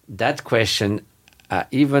 that question,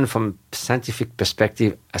 even from scientific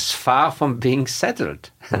perspective, is far from being settled.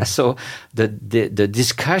 So the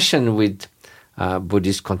discussion with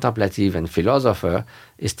Buddhist contemplative and philosopher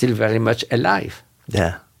is still very much alive.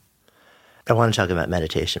 Yeah. I want to talk about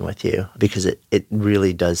meditation with you because it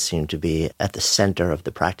really does seem to be at the center of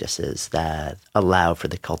the practices that allow for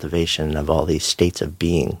the cultivation of all these states of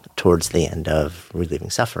being towards the end of relieving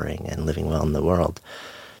suffering and living well in the world.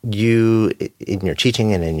 You, in your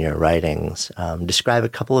teaching and in your writings, describe a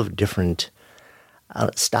couple of different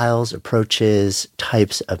styles, approaches,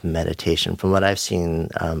 types of meditation. From what I've seen,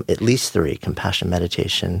 at least 3: compassion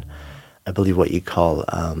meditation, I believe what you call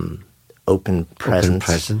open presence. Open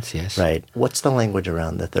presence, yes. Right. What's the language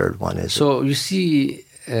around the third one? So you see,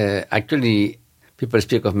 actually, people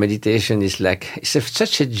speak of meditation. It's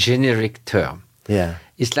such a generic term. Yeah.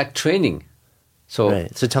 It's like training. So,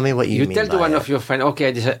 right. So tell me what you mean tell by to one it. of your friends,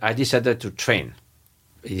 okay, I decided to train.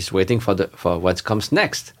 He's waiting for what comes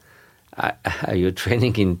next. Are you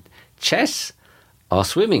training in chess or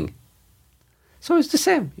swimming? So it's the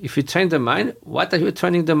same. If you train the mind, what are you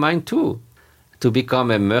training the mind to? To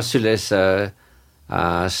become a merciless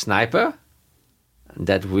sniper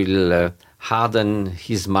that will harden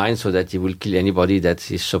his mind so that he will kill anybody that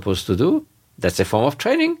he's supposed to do. That's a form of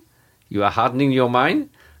training. You are hardening your mind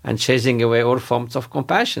and chasing away all forms of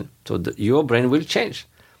compassion. So your brain will change.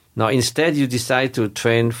 Now, instead, you decide to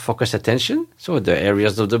train focus attention. So the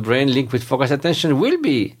areas of the brain linked with focus attention will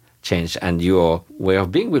be changed, and your way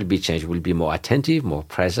of being will be changed. Will be more attentive, more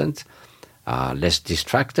present, less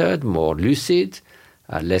distracted, more lucid,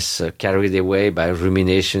 less carried away by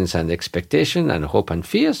ruminations and expectation and hope and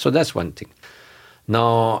fear. So that's one thing.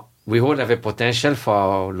 Now, we all have a potential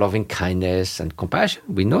for loving kindness and compassion.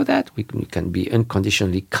 We know that. We can be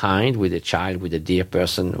unconditionally kind with a child, with a dear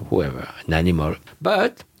person, whoever, an animal.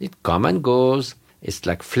 But it comes and goes. It's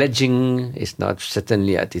like fledgling. It's not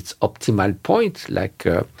certainly at its optimal point. Like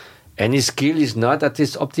any skill is not at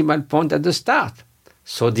its optimal point at the start.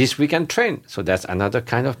 So this we can train. So that's another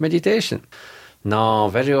kind of meditation. Now,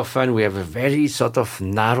 very often we have a very sort of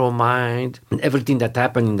narrow mind, and everything that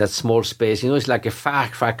happens in that small space, it's like a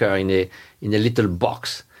firecracker in a little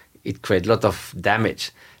box. It creates a lot of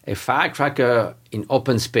damage. A firecracker in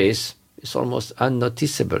open space is almost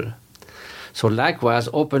unnoticeable. So likewise,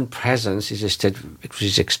 open presence is a state which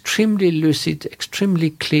is extremely lucid, extremely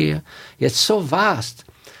clear, yet so vast.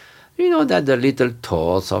 You know that the little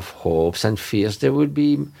thoughts of hopes and fears, they will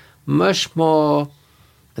be much more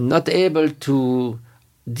not able to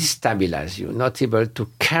destabilize you, not able to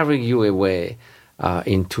carry you away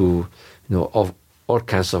into of all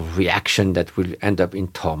kinds of reaction that will end up in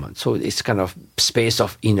torment. So it's kind of space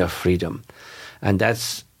of inner freedom. And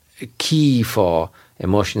that's key for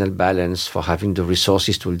emotional balance, for having the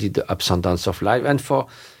resources to lead the ups and downs of life, and for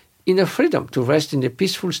inner freedom, to rest in a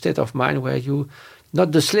peaceful state of mind where you're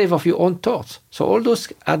not the slave of your own thoughts. So all those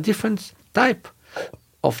are different type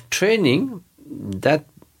of training that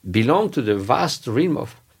belong to the vast realm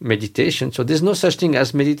of meditation. So there's no such thing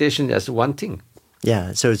as meditation as one thing.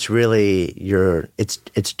 Yeah, so it's really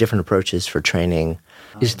it's different approaches for training.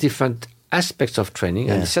 It's different aspects of training,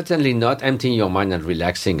 and certainly not emptying your mind and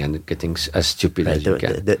relaxing and getting as stupid as you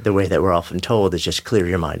can. The way that we're often told is just clear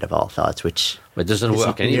your mind of all thoughts, which but it doesn't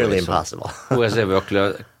work anyway. Nearly impossible. Who has ever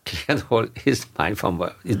cleared all his mind from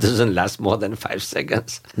work? It doesn't last more than 5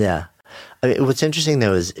 seconds. Yeah. I mean, what's interesting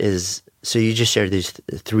though is so you just shared these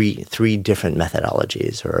three different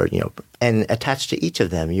methodologies, and attached to each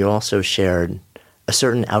of them, you also shared a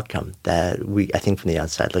certain outcome that I think from the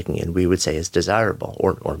outside looking in, we would say is desirable,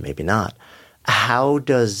 or maybe not. How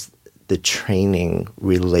does the training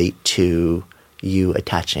relate to you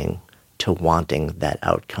attaching to wanting that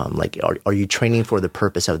outcome? Like, are you training for the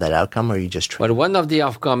purpose of that outcome, or are you just training? Well, one of the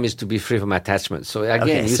outcomes is to be free from attachment. So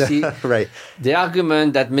again, see, right. The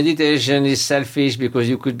argument that meditation is selfish because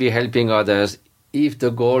you could be helping others. If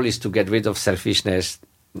the goal is to get rid of selfishness,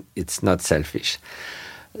 it's not selfish.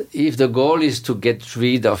 If the goal is to get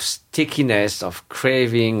rid of stickiness, of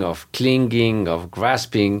craving, of clinging, of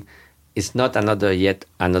grasping, it's not yet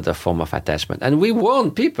another form of attachment. And we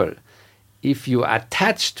warn people, if you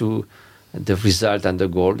attach to the result and the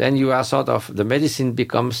goal, then you are the medicine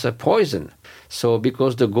becomes a poison. So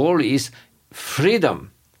because the goal is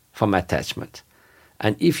freedom from attachment.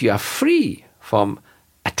 And if you are free from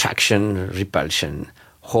attraction, repulsion,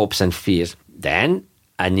 hopes and fears, then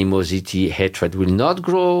animosity, hatred will not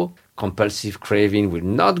grow, compulsive craving will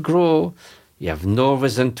not grow, you have no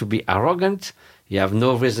reason to be arrogant, you have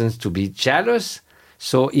no reason to be jealous.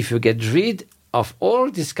 So if you get rid of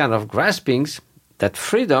all these kind of graspings, that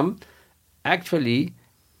freedom actually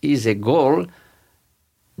is a goal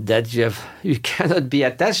that you cannot be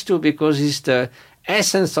attached to, because it's the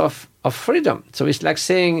essence of freedom. So it's like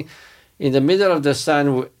saying, in the middle of the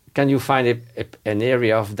sun, can you find an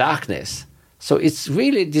area of darkness? So it's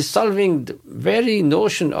really dissolving the very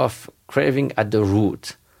notion of craving at the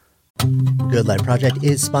root. Good Life Project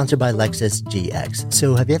is sponsored by Lexus GX.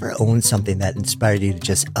 So have you ever owned something that inspired you to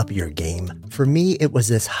just up your game? For me, it was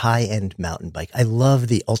this high-end mountain bike. I love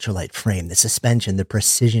the ultralight frame, the suspension, the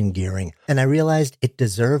precision gearing, and I realized it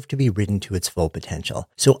deserved to be ridden to its full potential.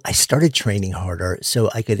 So I started training harder so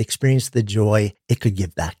I could experience the joy it could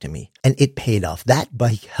give back to me. And it paid off. That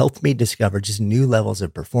bike helped me discover just new levels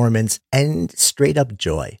of performance and straight up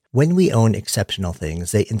joy. When we own exceptional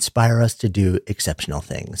things, they inspire us to do exceptional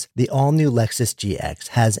things. The all-new Lexus GX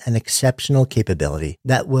has an exceptional capability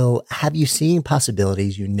that will have you seeing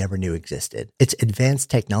possibilities you never knew existed. Its advanced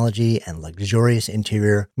technology and luxurious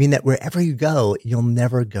interior mean that wherever you go, you'll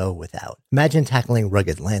never go without. Imagine tackling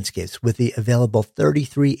rugged landscapes with the available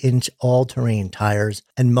 33-inch all-terrain tires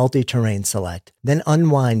and multi-terrain select, then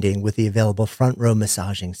unwinding with the available front-row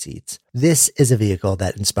massaging seats. This is a vehicle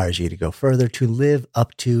that inspires you to go further, to live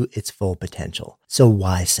up to its full potential. So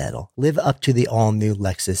why settle? Live up to the all-new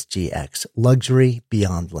Lexus GX, luxury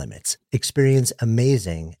beyond limits. Experience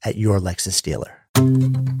amazing at your Lexus dealer.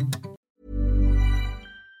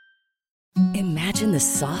 Imagine the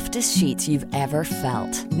softest sheets you've ever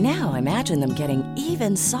felt. Now imagine them getting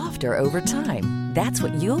even softer over time. That's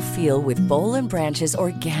what you'll feel with Boll & Branch's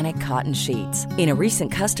organic cotton sheets. In a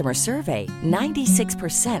recent customer survey,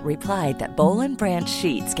 96% replied that Boll & Branch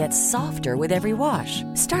sheets get softer with every wash.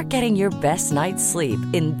 Start getting your best night's sleep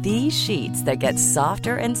in these sheets that get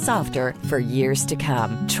softer and softer for years to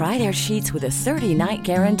come. Try their sheets with a 30-night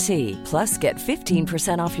guarantee. Plus, get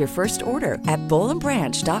 15% off your first order at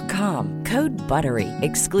bollandbranch.com. Code BUTTERY.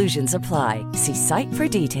 Exclusions apply. See site for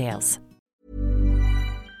details.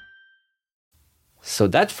 So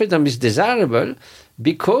that freedom is desirable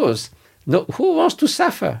because who wants to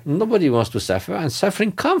suffer? Nobody wants to suffer, and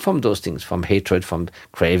suffering comes from those things, from hatred, from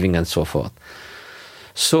craving, and so forth.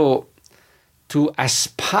 So to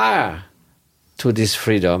aspire to this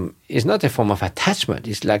freedom is not a form of attachment.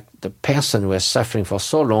 It's like the person who is suffering for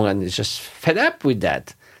so long and is just fed up with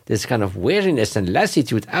that. There's kind of weariness and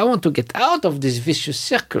lassitude. I want to get out of this vicious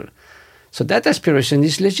circle. So that aspiration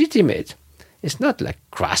is legitimate. It's not like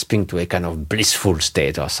grasping to a kind of blissful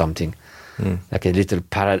state or something, like a little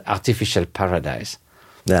artificial paradise.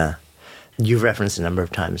 Yeah. You've referenced a number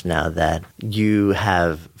of times now that you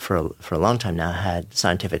have, for a long time now, had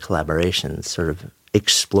scientific collaborations, sort of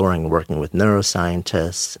exploring, working with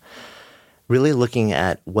neuroscientists, really looking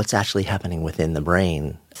at what's actually happening within the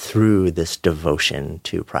brain through this devotion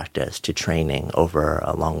to practice, to training over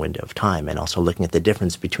a long window of time, and also looking at the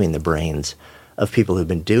difference between the brains of people who've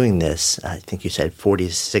been doing this. I think you said 40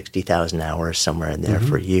 to 60,000 hours, somewhere in there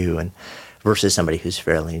for you, and versus somebody who's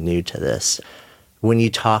fairly new to this. When you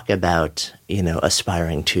talk about,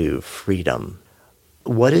 aspiring to freedom,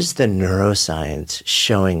 what is the neuroscience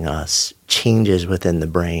showing us changes within the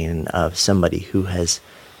brain of somebody who has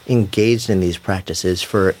engaged in these practices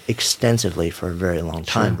extensively for a very long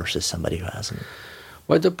time versus somebody who hasn't?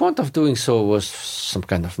 Well, the point of doing so was some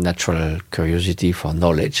kind of natural curiosity for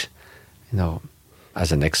knowledge.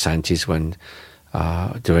 As an ex-scientist, when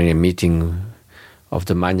during a meeting of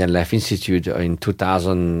the Mind and Life Institute in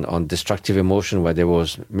 2000 on destructive emotion, where there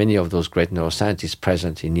was many of those great neuroscientists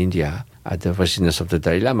present in India at the residence of the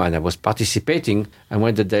Dalai Lama, and I was participating. And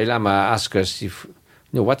when the Dalai Lama asked us if,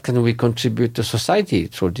 what can we contribute to society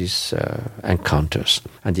through these encounters?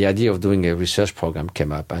 And the idea of doing a research program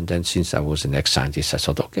came up. And then since I was an ex-scientist, I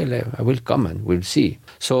thought, okay, I will come and we'll see.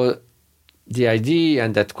 So the idea,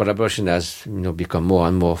 and that collaboration has become more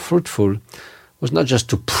and more fruitful, was not just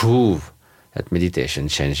to prove that meditation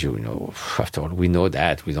changes you. After all, we know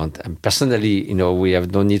that. We don't. And personally, we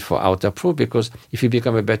have no need for outer proof, because if you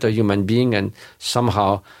become a better human being and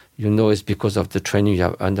somehow it's because of the training you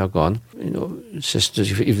have undergone, it's just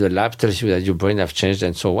if the lab tells you that your brain have changed,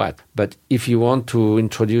 then so what? But if you want to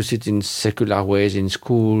introduce it in secular ways, in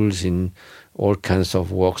schools, in all kinds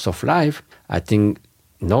of walks of life, I think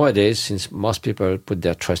nowadays, since most people put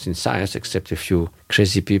their trust in science, except a few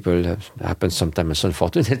crazy people, happens sometimes,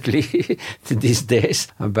 unfortunately, these days.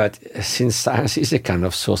 But since science is a kind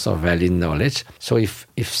of source of valid knowledge, so if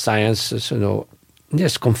science,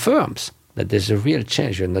 confirms that there's a real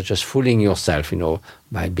change, you're not just fooling yourself,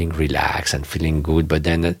 by being relaxed and feeling good, but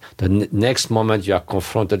then the next moment you are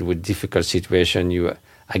confronted with difficult situation, you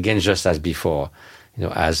again, just as before,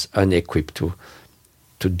 as unequipped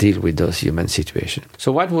to deal with those human situations.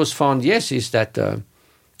 So what was found, is that,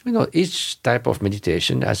 each type of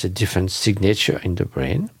meditation has a different signature in the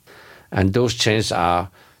brain, and those changes are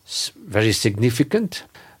very significant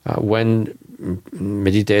when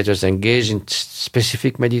meditators engage in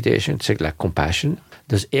specific meditation, say like compassion.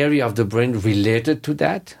 There's area of the brain related to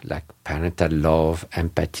that, like parental love,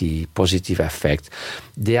 empathy, positive affect.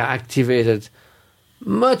 They are activated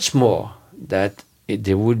much more than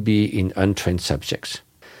they would be in untrained subjects.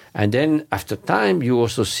 And then after time, you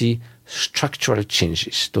also see structural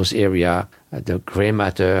changes. Those areas, the gray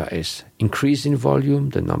matter is increased in volume,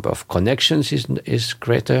 the number of connections is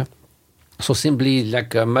greater. So simply like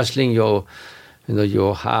muscling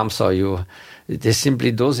your arms or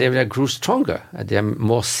those areas grew stronger. They're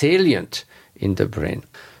more salient in the brain.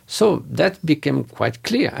 So that became quite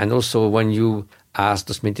clear. And also when you ask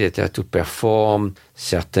those meditators to perform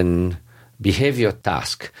certain behavior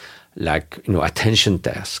tasks, like attention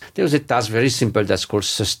task. There was a task very simple that's called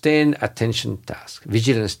sustained attention task,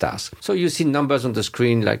 vigilance task. So you see numbers on the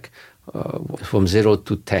screen like from 0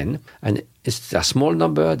 to 10, and it's a small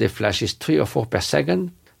number. The flash is 3 or 4 per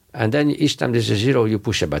second. And then each time there's a 0, you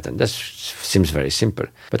push a button. That seems very simple.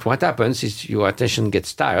 But what happens is your attention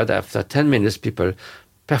gets tired. After 10 minutes, people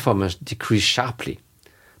performance decrease sharply.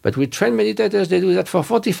 But with trained meditators, they do that for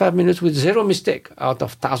 45 minutes with 0 mistake out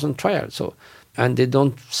of 1,000 trials. And they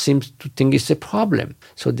don't seem to think it's a problem.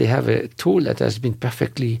 So they have a tool that has been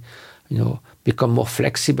perfectly, become more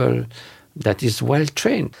flexible, that is well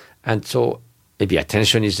trained. And so maybe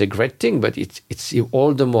attention is a great thing, but it's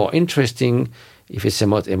all the more interesting if it's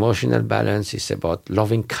about emotional balance, it's about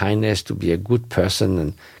loving kindness, to be a good person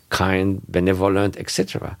and kind, benevolent,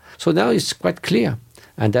 etc. So now it's quite clear.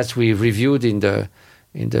 And that's we reviewed in the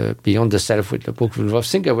Beyond the Self with the book with Wolf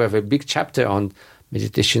Singer. We have a big chapter on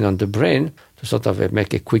meditation on the brain to sort of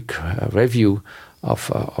make a quick review of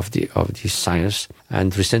the science.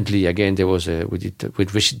 And recently, again, we did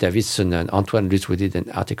with Richard Davidson and Antoine Lutz, we did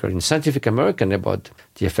an article in Scientific American about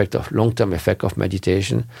the long-term effect of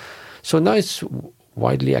meditation. So now it's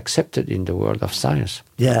widely accepted in the world of science.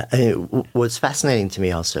 Yeah, what's fascinating to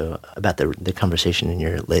me also about the conversation in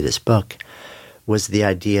your latest book was the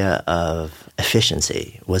idea of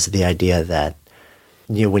efficiency, was the idea that,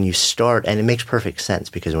 when you start, and it makes perfect sense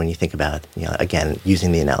because when you think about, again,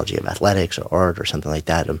 using the analogy of athletics or art or something like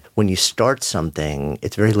that, when you start something,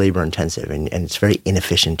 it's very labor intensive and it's very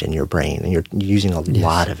inefficient in your brain and you're using a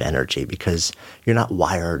lot of energy because you're not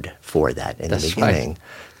wired for that in the beginning. Right.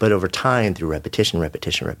 But over time, through repetition,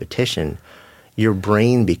 your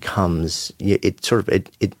brain becomes, it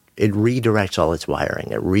redirects all its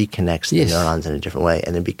wiring. It reconnects the neurons in a different way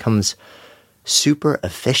and it becomes super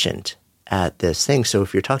efficient at this thing. So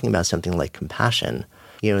if you're talking about something like compassion,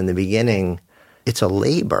 in the beginning, it's a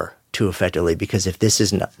labor to effectively, because if this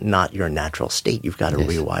is not your natural state, you've got to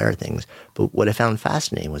rewire things. But what I found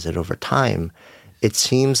fascinating was that over time, it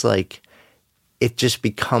seems like it just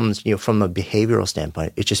becomes, from a behavioral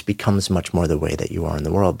standpoint, it just becomes much more the way that you are in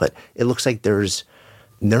the world. But it looks like there's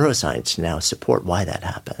neuroscience now support why that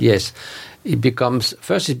happens. Yes. It becomes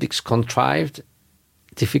contrived,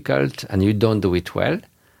 difficult, and you don't do it well.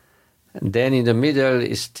 And then in the middle,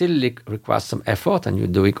 it still requires some effort, and you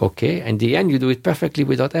do it okay. And in the end, you do it perfectly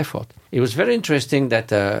without effort. It was very interesting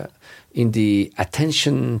that in the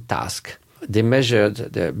attention task, they measured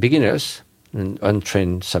the beginners and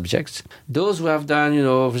untrained subjects. Those who have done,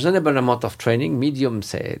 reasonable amount of training, medium,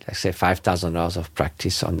 say 5,000 hours of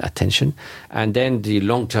practice on attention, and then the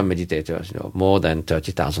long-term meditators, more than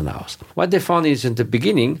 30,000 hours. What they found is in the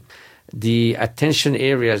beginning, the attention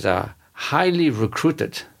areas are highly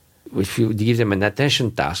recruited. If you give them an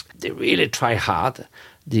attention task, they really try hard.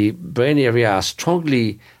 The brain area are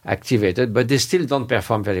strongly activated, but they still don't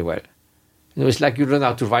perform very well. It's like you learn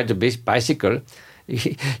how to ride a bicycle.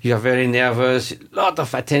 You are very nervous, a lot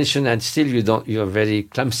of attention, and still you are very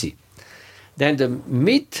clumsy. Then the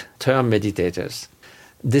mid-term meditators,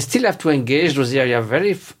 they still have to engage those areas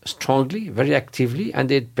very strongly, very actively, and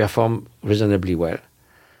they perform reasonably well.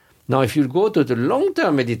 Now, if you go to the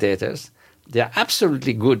long-term meditators, they are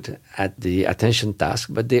absolutely good at the attention task,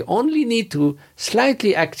 but they only need to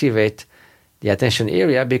slightly activate the attention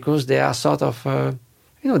area because they are sort of,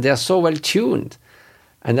 they are so well tuned.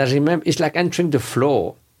 And I remember, it's like entering the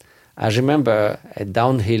flow. I remember a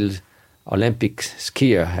downhill Olympic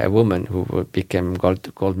skier, a woman who became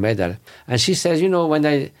gold medal. And she says, when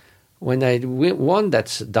I won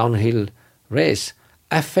that downhill race,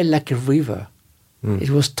 I felt like a river. It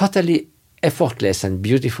was totally effortless and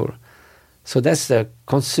beautiful. So that's the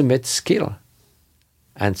consummate skill.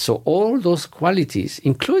 And so all those qualities,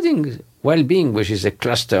 including well-being, which is a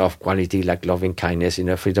cluster of quality like loving kindness,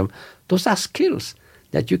 inner freedom, those are skills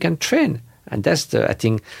that you can train. And that's, I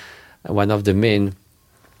think, one of the main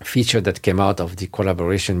features that came out of the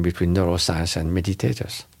collaboration between neuroscience and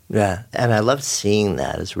meditators. Yeah, and I love seeing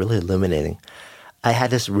that. It's really illuminating. I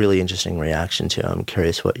had this really interesting reaction to it. I'm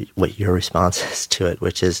curious what your response is to it,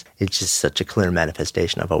 which is it's just such a clear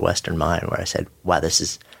manifestation of a Western mind where I said, wow, this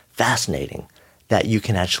is fascinating that you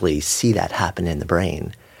can actually see that happen in the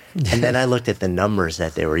brain. And then I looked at the numbers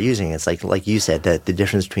that they were using. It's like you said, the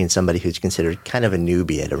difference between somebody who's considered kind of a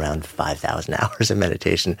newbie at around 5,000 hours of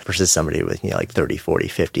meditation versus somebody with, like 30, 40,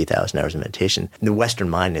 50,000 hours of meditation. And the Western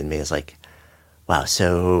mind in me is like, wow,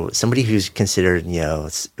 so somebody who's considered,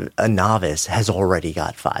 a novice has already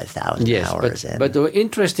got 5,000 hours in. But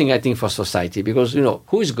interesting, I think, for society, because,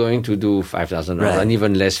 who is going to do 5,000 hours and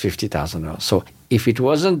even less 50,000 hours? So if it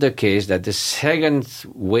wasn't the case that the second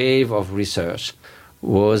wave of research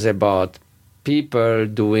was about people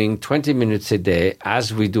doing 20 minutes a day,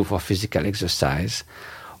 as we do for physical exercise,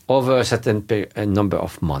 over a certain number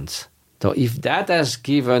of months. So if that has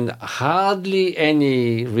given hardly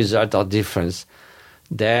any result or difference,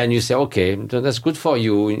 then you say, okay, that's good for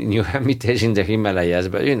you in your hermitage in the Himalayas,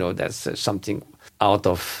 but that's something out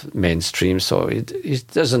of mainstream, so it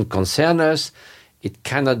doesn't concern us. It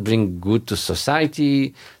cannot bring good to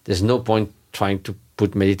society. There's no point trying to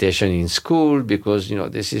put meditation in school because,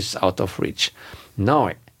 this is out of reach.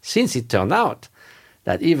 Now, since it turned out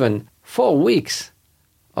that even 4 weeks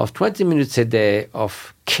of 20 minutes a day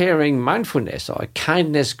of caring mindfulness or a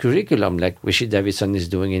kindness curriculum like Rishi Davidson is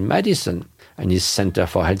doing in Madison and his Center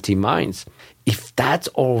for Healthy Minds, if that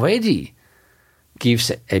already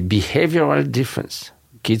gives a behavioral difference,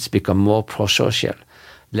 kids become more pro-social,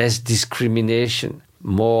 less discrimination,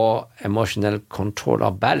 more emotional control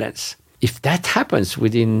or balance. If that happens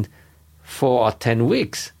within 4 or 10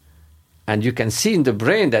 weeks, and you can see in the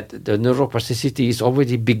brain that the neuroplasticity is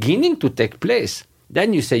already beginning to take place,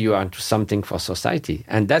 then you say you are onto something for society.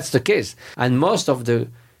 And that's the case. And most of the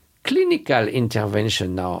clinical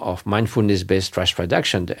intervention now of mindfulness-based stress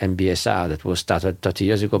reduction, the MBSR, that was started 30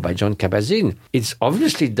 years ago by John Kabat-Zinn, it's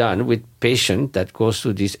obviously done with patient that goes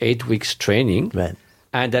through this 8 weeks training, right,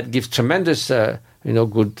 and that gives tremendous,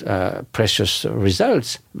 good, precious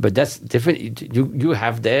results. But that's different. You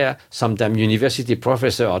have there sometimes university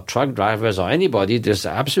professor or truck drivers or anybody. There's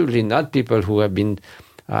absolutely not people who have been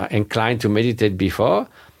inclined to meditate before.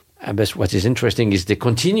 But what is interesting is they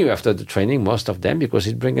continue after the training, most of them, because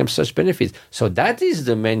it brings them such benefits. So that is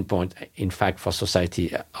the main point, in fact, for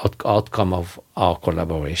society, outcome of our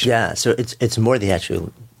collaboration. Yeah, so it's more the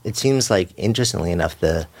actual, it seems like, interestingly enough,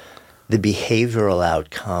 the behavioral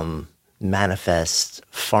outcome manifests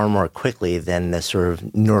far more quickly than the sort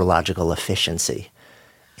of neurological efficiency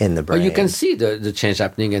in the brain. Well, you can see the change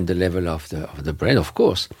happening in the level of the brain, of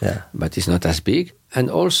course, but it's not as big.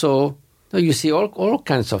 And also, you see all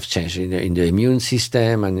kinds of change in the immune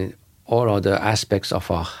system and in all other aspects of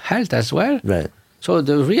our health as well. Right. So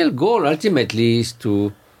the real goal ultimately is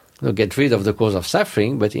to get rid of the cause of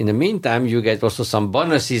suffering, but in the meantime, you get also some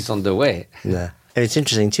bonuses on the way. Yeah. And it's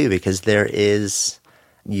interesting, too, because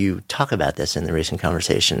you talk about this in the recent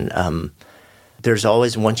conversation, there's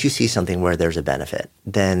always, once you see something where there's a benefit,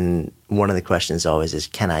 then one of the questions always is,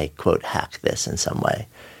 can I, quote, hack this in some way?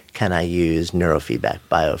 Can I use neurofeedback,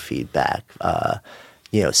 biofeedback,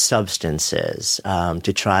 substances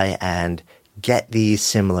to try and get these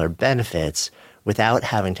similar benefits without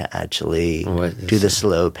having to actually do the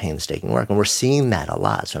slow, painstaking work? And we're seeing that a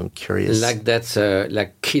lot, so I'm curious. Like that's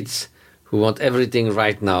like kids who want everything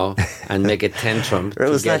right now and make a tantrum. It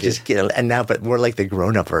was not just kids, and now, but more like the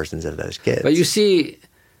grown-up versions of those kids. But you see,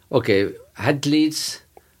 athletes,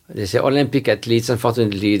 they say Olympic athletes,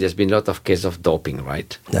 unfortunately, there's been a lot of cases of doping,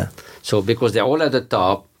 right? Yeah. So because they're all at the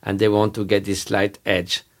top and they want to get this slight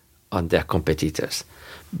edge on their competitors.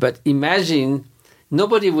 But imagine,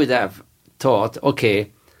 nobody would have thought,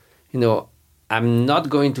 I'm not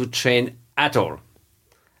going to train at all.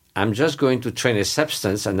 I'm just going to train a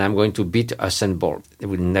substance and I'm going to beat Usain Bolt. It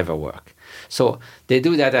will never work. So they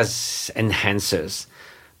do that as enhancers.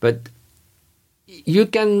 But you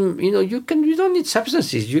don't need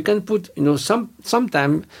substances. You can put,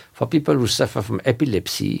 sometime for people who suffer from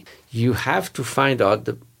epilepsy, you have to find out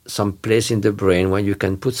some place in the brain where you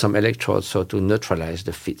can put some electrodes so to neutralize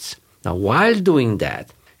the fits. Now, while doing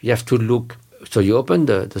that, you have to look. So you open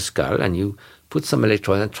the skull and you put some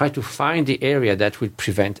electrodes and try to find the area that will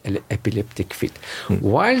prevent epileptic fit.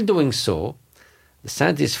 While doing so, the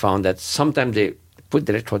scientists found that sometimes they put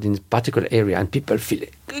the electrode in a particular area and people feel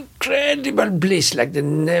incredible bliss like they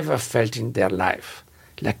never felt in their life.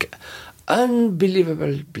 Like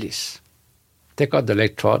unbelievable bliss. Take out the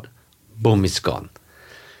electrode, boom, it's gone.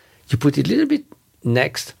 You put it a little bit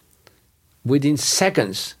next, within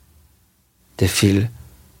seconds, they feel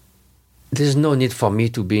there's no need for me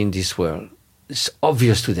to be in this world. It's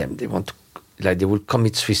obvious to them. They will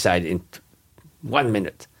commit suicide in 1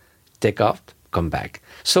 minute. Take off, come back.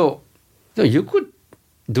 So you could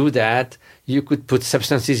do that. You could put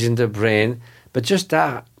substances in the brain, but just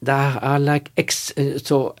there are like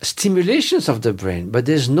stimulations of the brain, but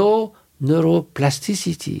there's no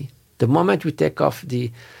neuroplasticity. The moment we take off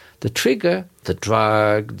the trigger, the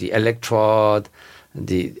drug, the electrode,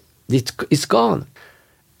 it's gone.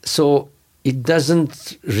 So it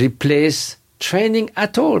doesn't replace training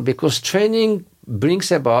at all, because training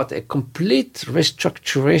brings about a complete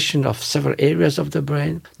restructuration of several areas of the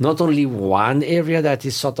brain. Not only one area that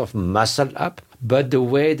is sort of muscled up, but the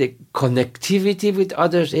way the connectivity with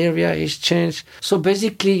other areas is changed. So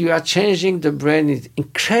basically you are changing the brain in an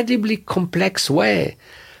incredibly complex way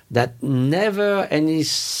that never any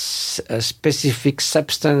specific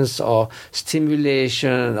substance or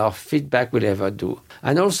stimulation or feedback will ever do.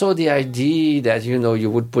 And also the idea that, you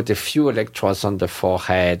would put a few electrodes on the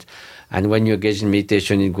forehead, and when you engage in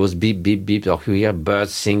meditation, it goes beep, beep, beep, or you hear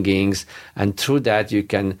birds singing, and through that you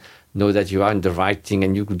can know that you are in the right thing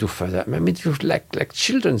and you can do further. I mean, it's like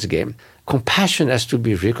children's game. Compassion has to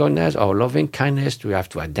be recognized, or loving kindness. We have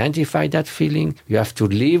to identify that feeling. You have to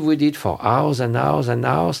live with it for hours and hours and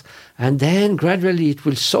hours. And then gradually it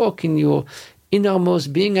will soak in your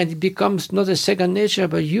innermost being, and it becomes not a second nature,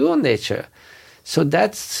 but your nature. So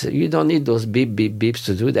you don't need those beep, beep, beeps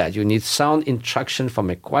to do that. You need sound instruction from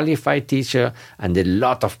a qualified teacher and a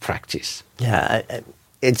lot of practice. Yeah,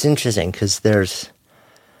 it's interesting because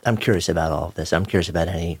I'm curious about all of this. I'm curious about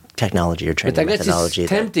any technology or training methodology. But I guess it's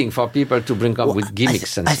tempting for people to bring up with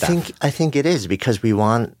gimmicks and stuff. I think it is, because we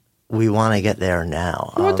want to get there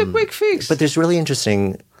now. We want a quick fix. But there's really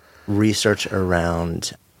interesting research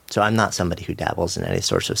around. So I'm not somebody who dabbles in any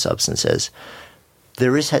sorts of substances.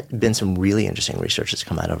 There has been some really interesting research that's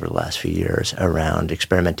come out over the last few years around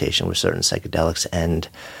experimentation with certain psychedelics and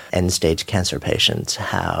end-stage cancer patients,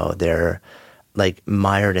 how they're like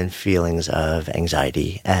mired in feelings of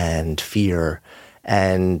anxiety and fear,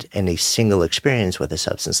 and in a single experience with a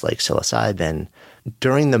substance like psilocybin,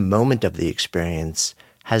 during the moment of the experience,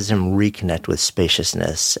 has them reconnect with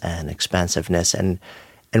spaciousness and expansiveness. And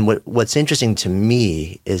what's interesting to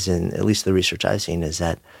me is, in at least the research I've seen, is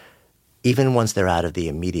that even once they're out of the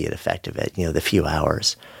immediate effect of it, the few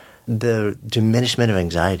hours, the diminishment of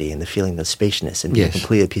anxiety and the feeling of spaciousness and being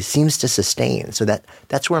completely at peace seems to sustain. So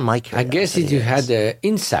that's where my curiosity I guess if you had the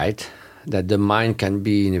insight that the mind can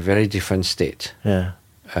be in a very different state. Yeah.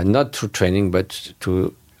 Not through training, but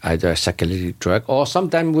through either a psychedelic drug or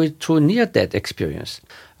sometimes through near-death experience.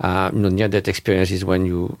 Near-death experience is when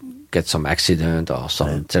you get some accident or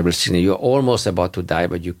some terrible thing. You're almost about to die,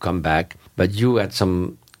 but you come back. But you had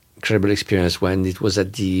some incredible experience when it was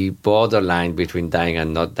at the borderline between dying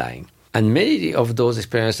and not dying. And many of those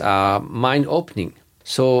experiences are mind-opening.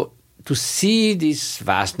 So to see this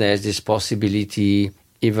vastness, this possibility,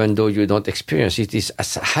 even though you don't experience it, is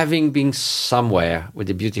as having been somewhere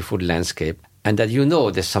with a beautiful landscape, and that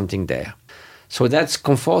there's something there. So that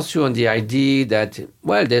comforts you on the idea that,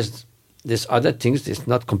 there's other things. It's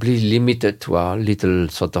not completely limited to our little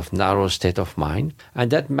sort of narrow state of mind.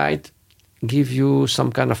 And that might give you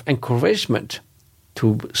some kind of encouragement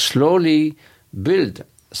to slowly build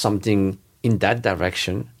something in that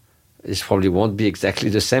direction. This probably won't be exactly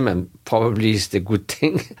the same, and probably is the good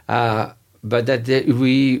thing. But that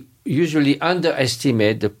we usually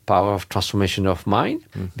underestimate the power of transformation of mind,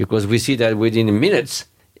 because we see that within minutes,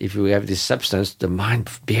 if you have this substance, the mind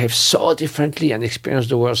behaves so differently and experiences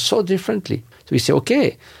the world so differently. So we say,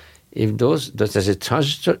 okay, if there's a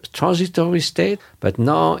transitory state, but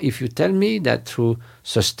now if you tell me that through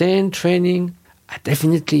sustained training, I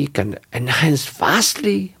definitely can enhance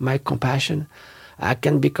vastly my compassion, I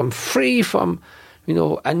can become free from,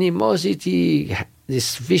 animosity,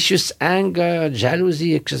 this vicious anger,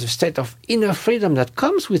 jealousy, a state of inner freedom that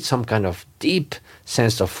comes with some kind of deep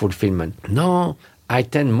sense of fulfillment. No, I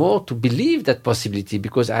tend more to believe that possibility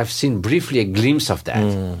because I've seen briefly a glimpse of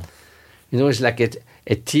that. It's like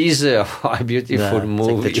a teaser for a beautiful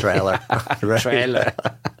movie. It's like the trailer. Trailer.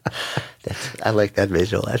 I like that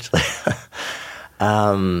visual, actually.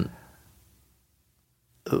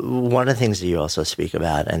 One of the things that you also speak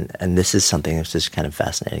about, and this is something that's just kind of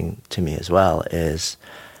fascinating to me as well, is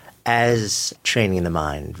as training the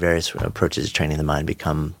mind, various approaches to training the mind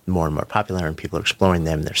become more and more popular and people are exploring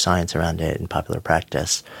them, there's science around it in popular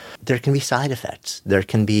practice, there can be side effects. There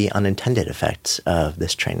can be unintended effects of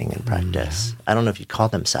this training and practice. I don't know if you call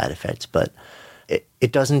them side effects, but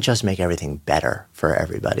it doesn't just make everything better for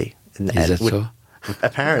everybody. Is that so?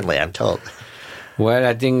 Apparently, I'm told. Well,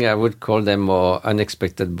 I think I would call them more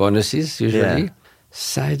unexpected bonuses, usually. Yeah.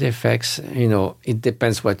 Side effects, it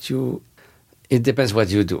depends what you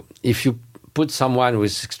do. If you put someone who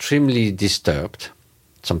is extremely disturbed,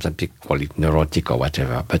 sometimes people call it neurotic or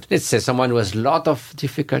whatever, but let's say someone who has a lot of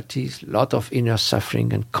difficulties, a lot of inner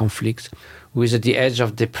suffering and conflict, who is at the edge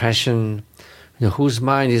of depression, whose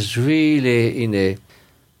mind is really in a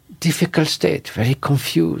difficult state, very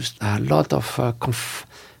confused, a lot of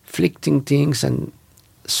conflicting things and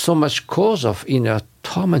so much cause of inner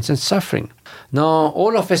torments and suffering. Now,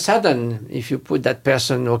 all of a sudden, if you put that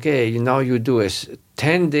person, you do a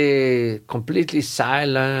 10-day, completely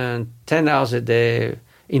silent, 10 hours a day,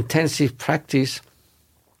 intensive practice,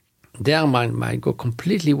 their mind might go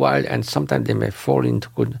completely wild, and sometimes they may fall into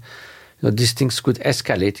these things could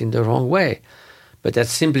escalate in the wrong way. But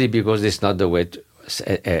that's simply because it's not the way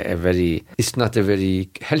it's not a very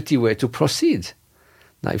healthy way to proceed.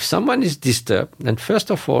 Now, if someone is disturbed, then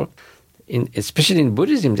first of all, especially in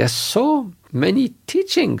Buddhism, there's so many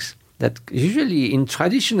teachings that usually in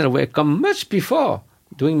traditional way come much before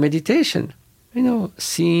doing meditation.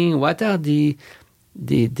 Seeing what are the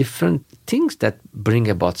different things that bring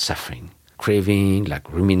about suffering, craving, like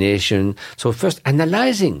rumination. So first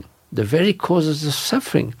analyzing the very causes of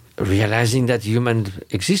suffering, realizing that human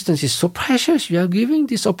existence is so precious. You are giving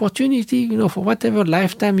this opportunity, for whatever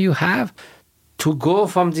lifetime you have, to go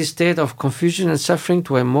from this state of confusion and suffering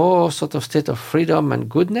to a more sort of state of freedom and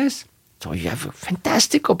goodness. So you have a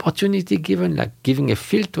fantastic opportunity given, like giving a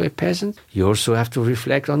field to a peasant. You also have to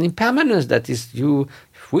reflect on impermanence. That is, you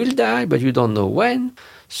will die, but you don't know when.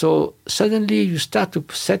 So suddenly you start to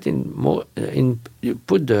set you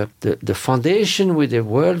put the foundation with a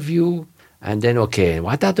worldview, and then, okay,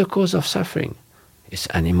 what are the causes of suffering? It's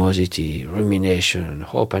animosity, rumination,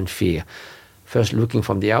 hope and fear. First looking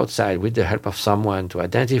from the outside with the help of someone to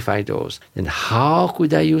identify those. Then how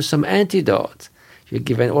could I use some antidote? You're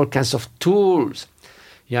given all kinds of tools.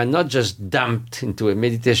 You are not just dumped into a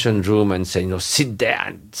meditation room and say, sit there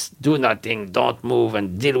and do nothing, don't move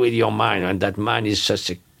and deal with your mind. And that mind is such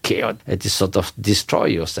a chaos. It is sort of destroy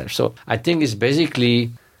yourself. So I think it's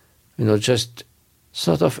basically, just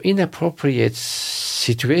sort of inappropriate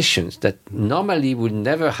situations that normally would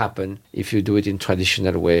never happen if you do it in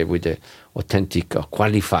traditional way with an authentic or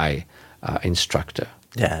qualified instructor.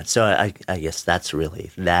 Yeah, so I guess that's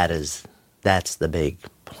the big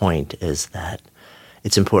point, is that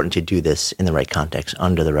it's important to do this in the right context,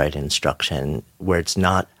 under the right instruction, where it's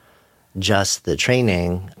not just the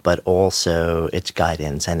training, but also its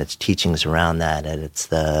guidance and its teachings around that, and it's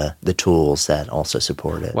the tools that also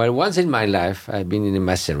support it. Well, once in my life, I've been in a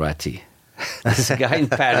Maserati. This guy in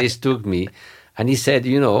Paris took me, and he said,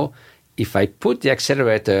 if I put the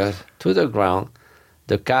accelerator to the ground,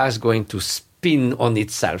 the car is going to spin on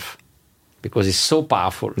itself because it's so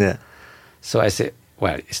powerful. Yeah. So I said,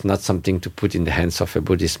 well, it's not something to put in the hands of a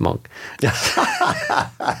Buddhist monk.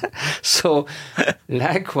 So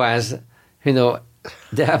likewise,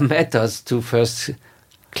 there are methods to first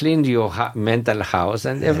clean your mental house,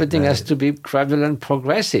 and everything has to be gradual and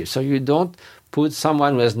progressive. So you don't put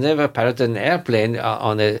someone who has never piloted an airplane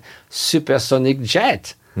on a supersonic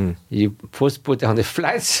jet. You put on a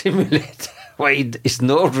flight simulator where it is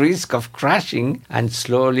no risk of crashing, and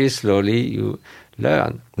slowly you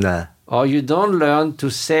learn. Nah. Or you don't learn to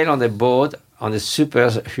sail on a boat on a super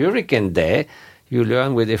hurricane day. You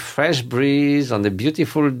learn with a fresh breeze on a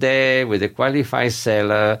beautiful day with a qualified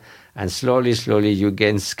sailor, and slowly you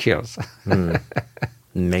gain skills.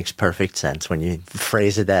 Makes perfect sense when you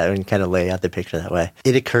phrase it that and kind of lay out the picture that way.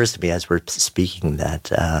 It occurs to me as we're speaking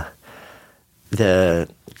that the,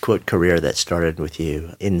 quote, career that started with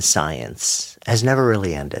you in science has never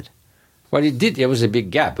really ended. Well, it did. There was a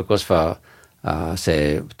big gap because for,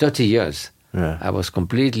 say, 30 years, I was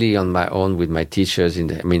completely on my own with my teachers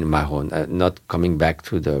not coming back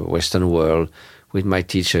to the Western world, with my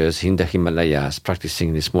teachers in the Himalayas, practicing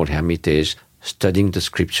in a small hermitage, studying the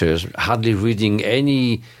scriptures, hardly reading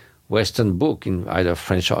any Western book in either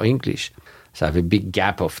French or English. So I have a big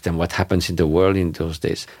gap of what happens in the world in those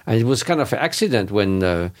days. And it was kind of an accident when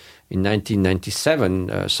in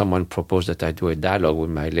 1997, someone proposed that I do a dialogue with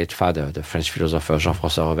my late father, the French philosopher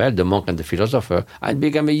Jean-François Revel, The Monk and the Philosopher. And it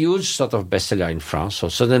became a huge sort of bestseller in France. So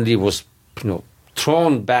suddenly it was,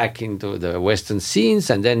 thrown back into the Western scenes,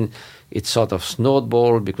 and then it sort of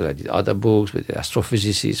snowballed because I did other books with the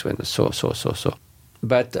astrophysicists, so.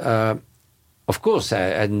 But of course,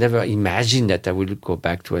 I never imagined that I would go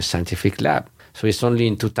back to a scientific lab. So it's only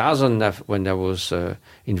in 2000 when I was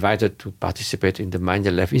invited to participate in the Mind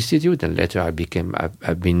and Life Institute, and later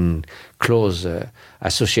I've been close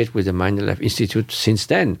associated with the Mind and Life Institute since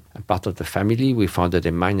then. I'm part of the family. We founded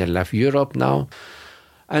the Mind and Life Europe now.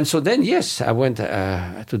 And so then, yes, I went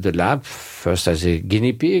to the lab, first as a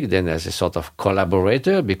guinea pig, then as a sort of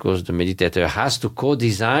collaborator, because the meditator has to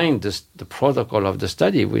co-design the protocol of the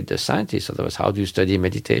study with the scientists. Otherwise, how do you study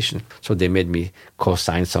meditation? So they made me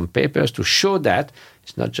co-sign some papers to show that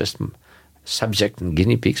it's not just subject and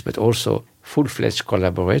guinea pigs, but also full-fledged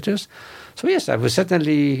collaborators. So yes, I was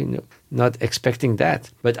certainly not expecting that.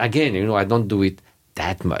 But again, I don't do it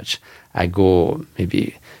that much. I go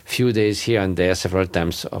maybe a few days here and there, several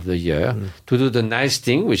times of the year, to do the nice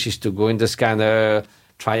thing, which is to go in the scanner,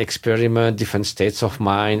 try experiment, different states of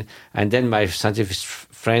mind, and then my scientific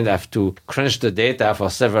friend have to crunch the data for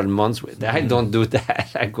several months. I don't do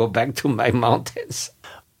that. I go back to my mountains.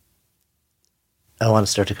 I want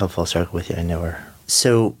to start to come full circle with you. I know her.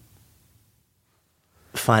 So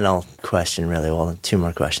Final question, really. Well, two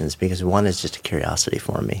more questions, because one is just a curiosity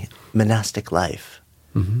for me. Monastic life.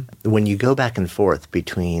 Mm-hmm. When you go back and forth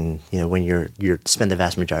between, when you spend the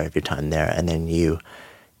vast majority of your time there, and then you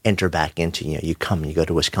enter back into, you go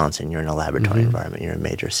to Wisconsin, you're in a laboratory environment, you're in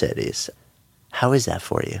major cities. How is that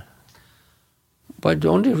for you? But the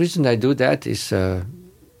only reason I do that is, to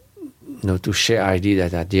share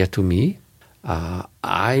ideas that are dear to me.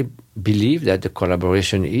 I believe that the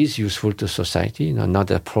collaboration is useful to society, not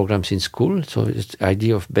the programs in school. So it's the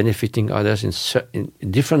idea of benefiting others in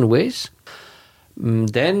different ways.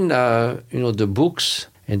 Then, the books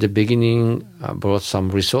in the beginning brought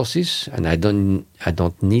some resources, and I don't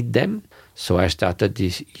need them. So I started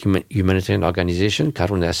this humanitarian organization,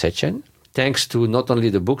 Karuna Secen. Thanks to not only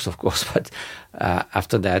the books, of course, but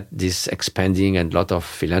after that, this expanding and a lot of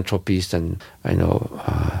philanthropists and,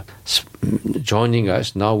 joining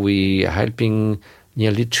us. Now we are helping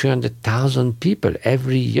nearly 300,000 people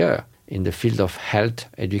every year in the field of health,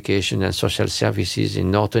 education, and social services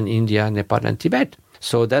in northern India, Nepal, and Tibet.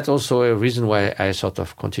 So that's also a reason why I sort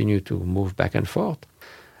of continue to move back and forth.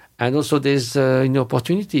 And also there's an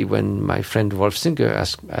opportunity when my friend Wolf Singer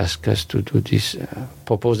asked us to do this,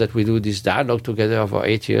 propose that we do this dialogue together over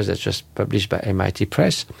 8 years that's just published by MIT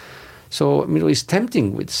Press. So, it's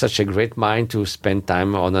tempting with such a great mind to spend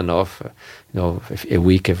time on and off, a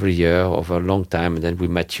week every year over a long time, and then we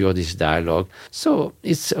mature this dialogue. So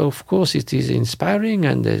of course, it is inspiring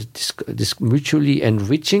and this mutually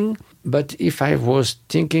enriching. But if I was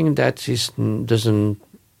thinking that it doesn't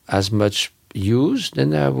as much use,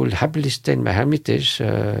 then I will happily stay in my hermitage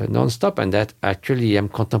non-stop. And that actually I'm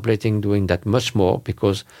contemplating doing that much more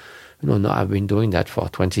because, now I've been doing that for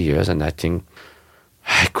 20 years and I think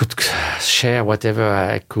I could share whatever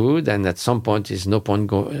I could. And at some point, there's no point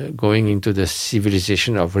going into the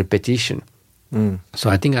civilization of repetition. So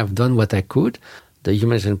I think I've done what I could. The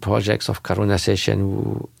humanitarian projects of Karuna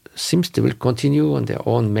Secen seems to will continue on their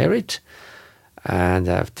own merit. And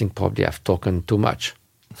I think probably I've talked too much.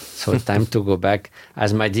 So it's time to go back.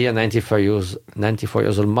 As my dear 94 years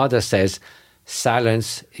old mother says,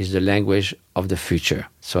 silence is the language of the future.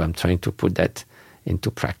 So I'm trying to put that into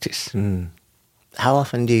practice. How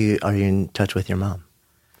often are you in touch with your mom?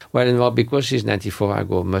 Well, because she's 94, I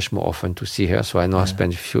go much more often to see her. So I know I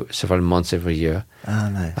spend several months every year. Oh,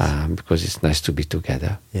 nice. Because it's nice to be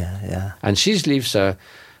together. Yeah. And she lives in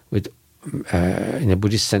a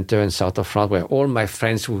Buddhist center in south of France, where all my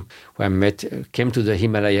friends who I met came to the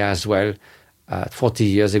Himalaya as well. 40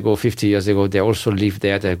 years ago, 50 years ago, they also lived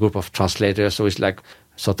there. They're a group of translators. So it's like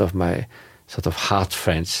my heart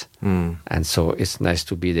friends. And so it's nice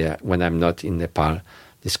to be there when I'm not in Nepal,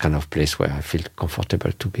 this kind of place where I feel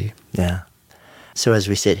comfortable to be. Yeah. So as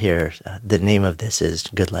we sit here, the name of this is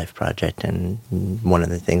Good Life Project. And one of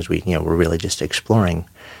the things we're really just exploring,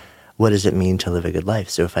 what does it mean to live a good life?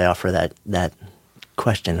 So if I offer that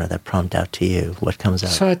question or that prompt out to you, what comes out?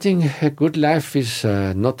 So I think a good life is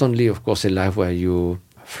not only, of course, a life where you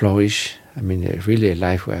flourish. Really a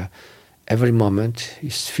life where every moment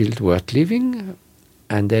is felt worth living.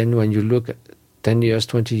 And then when you look at 10 years,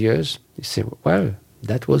 20 years, you say, well,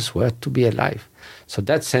 that was worth to be alive. So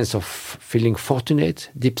that sense of feeling fortunate,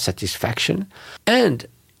 deep satisfaction. And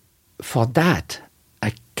for that,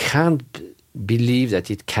 I can't believe that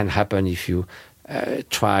it can happen if you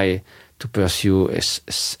try to pursue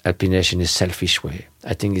happiness in a selfish way.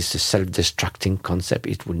 I think it's a self-destructing concept.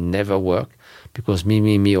 It will never work because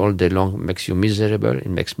me all day long makes you miserable. It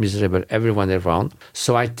makes miserable everyone around.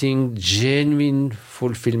 So I think genuine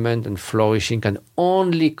fulfillment and flourishing can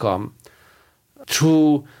only come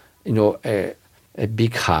through, a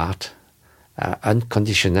big heart,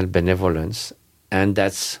 unconditional benevolence, and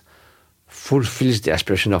that's fulfills the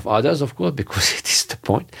aspiration of others, of course, because it is the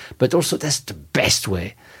point. But also that's the best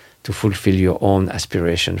way to fulfill your own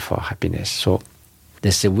aspiration for happiness. So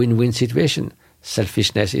there's a win-win situation.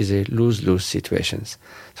 Selfishness is a lose-lose situation.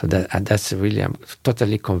 So that's really, I'm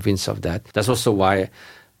totally convinced of that. That's also why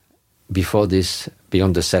before this,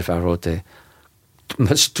 Beyond the Self, I wrote a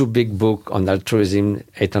much too big book on altruism,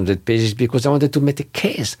 800 pages, because I wanted to make a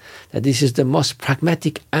case that this is the most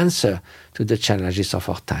pragmatic answer to the challenges of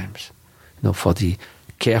our times. For the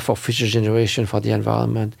care for future generation, for the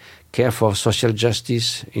environment, care for social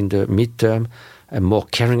justice in the midterm, and more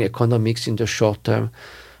caring economics in the short term.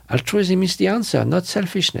 Altruism is the answer, not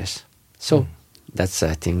selfishness. So that's,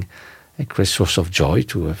 I think, a great source of joy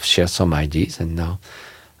to have shared some ideas. And now,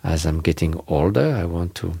 as I'm getting older, I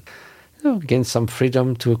want to gain some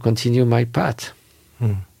freedom to continue my path.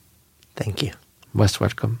 Thank you. Most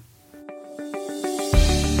welcome.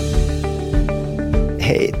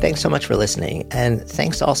 Hey, thanks so much for listening. And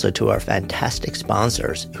thanks also to our fantastic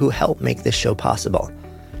sponsors who help make this show possible.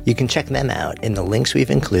 You can check them out in the links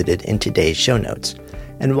we've included in today's show notes.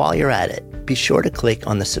 And while you're at it, be sure to click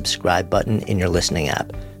on the subscribe button in your listening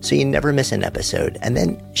app so you never miss an episode, and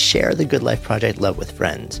then share the Good Life Project love with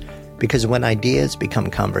friends. Because when ideas become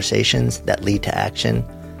conversations that lead to action,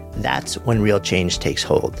 that's when real change takes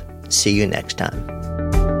hold. See you next time.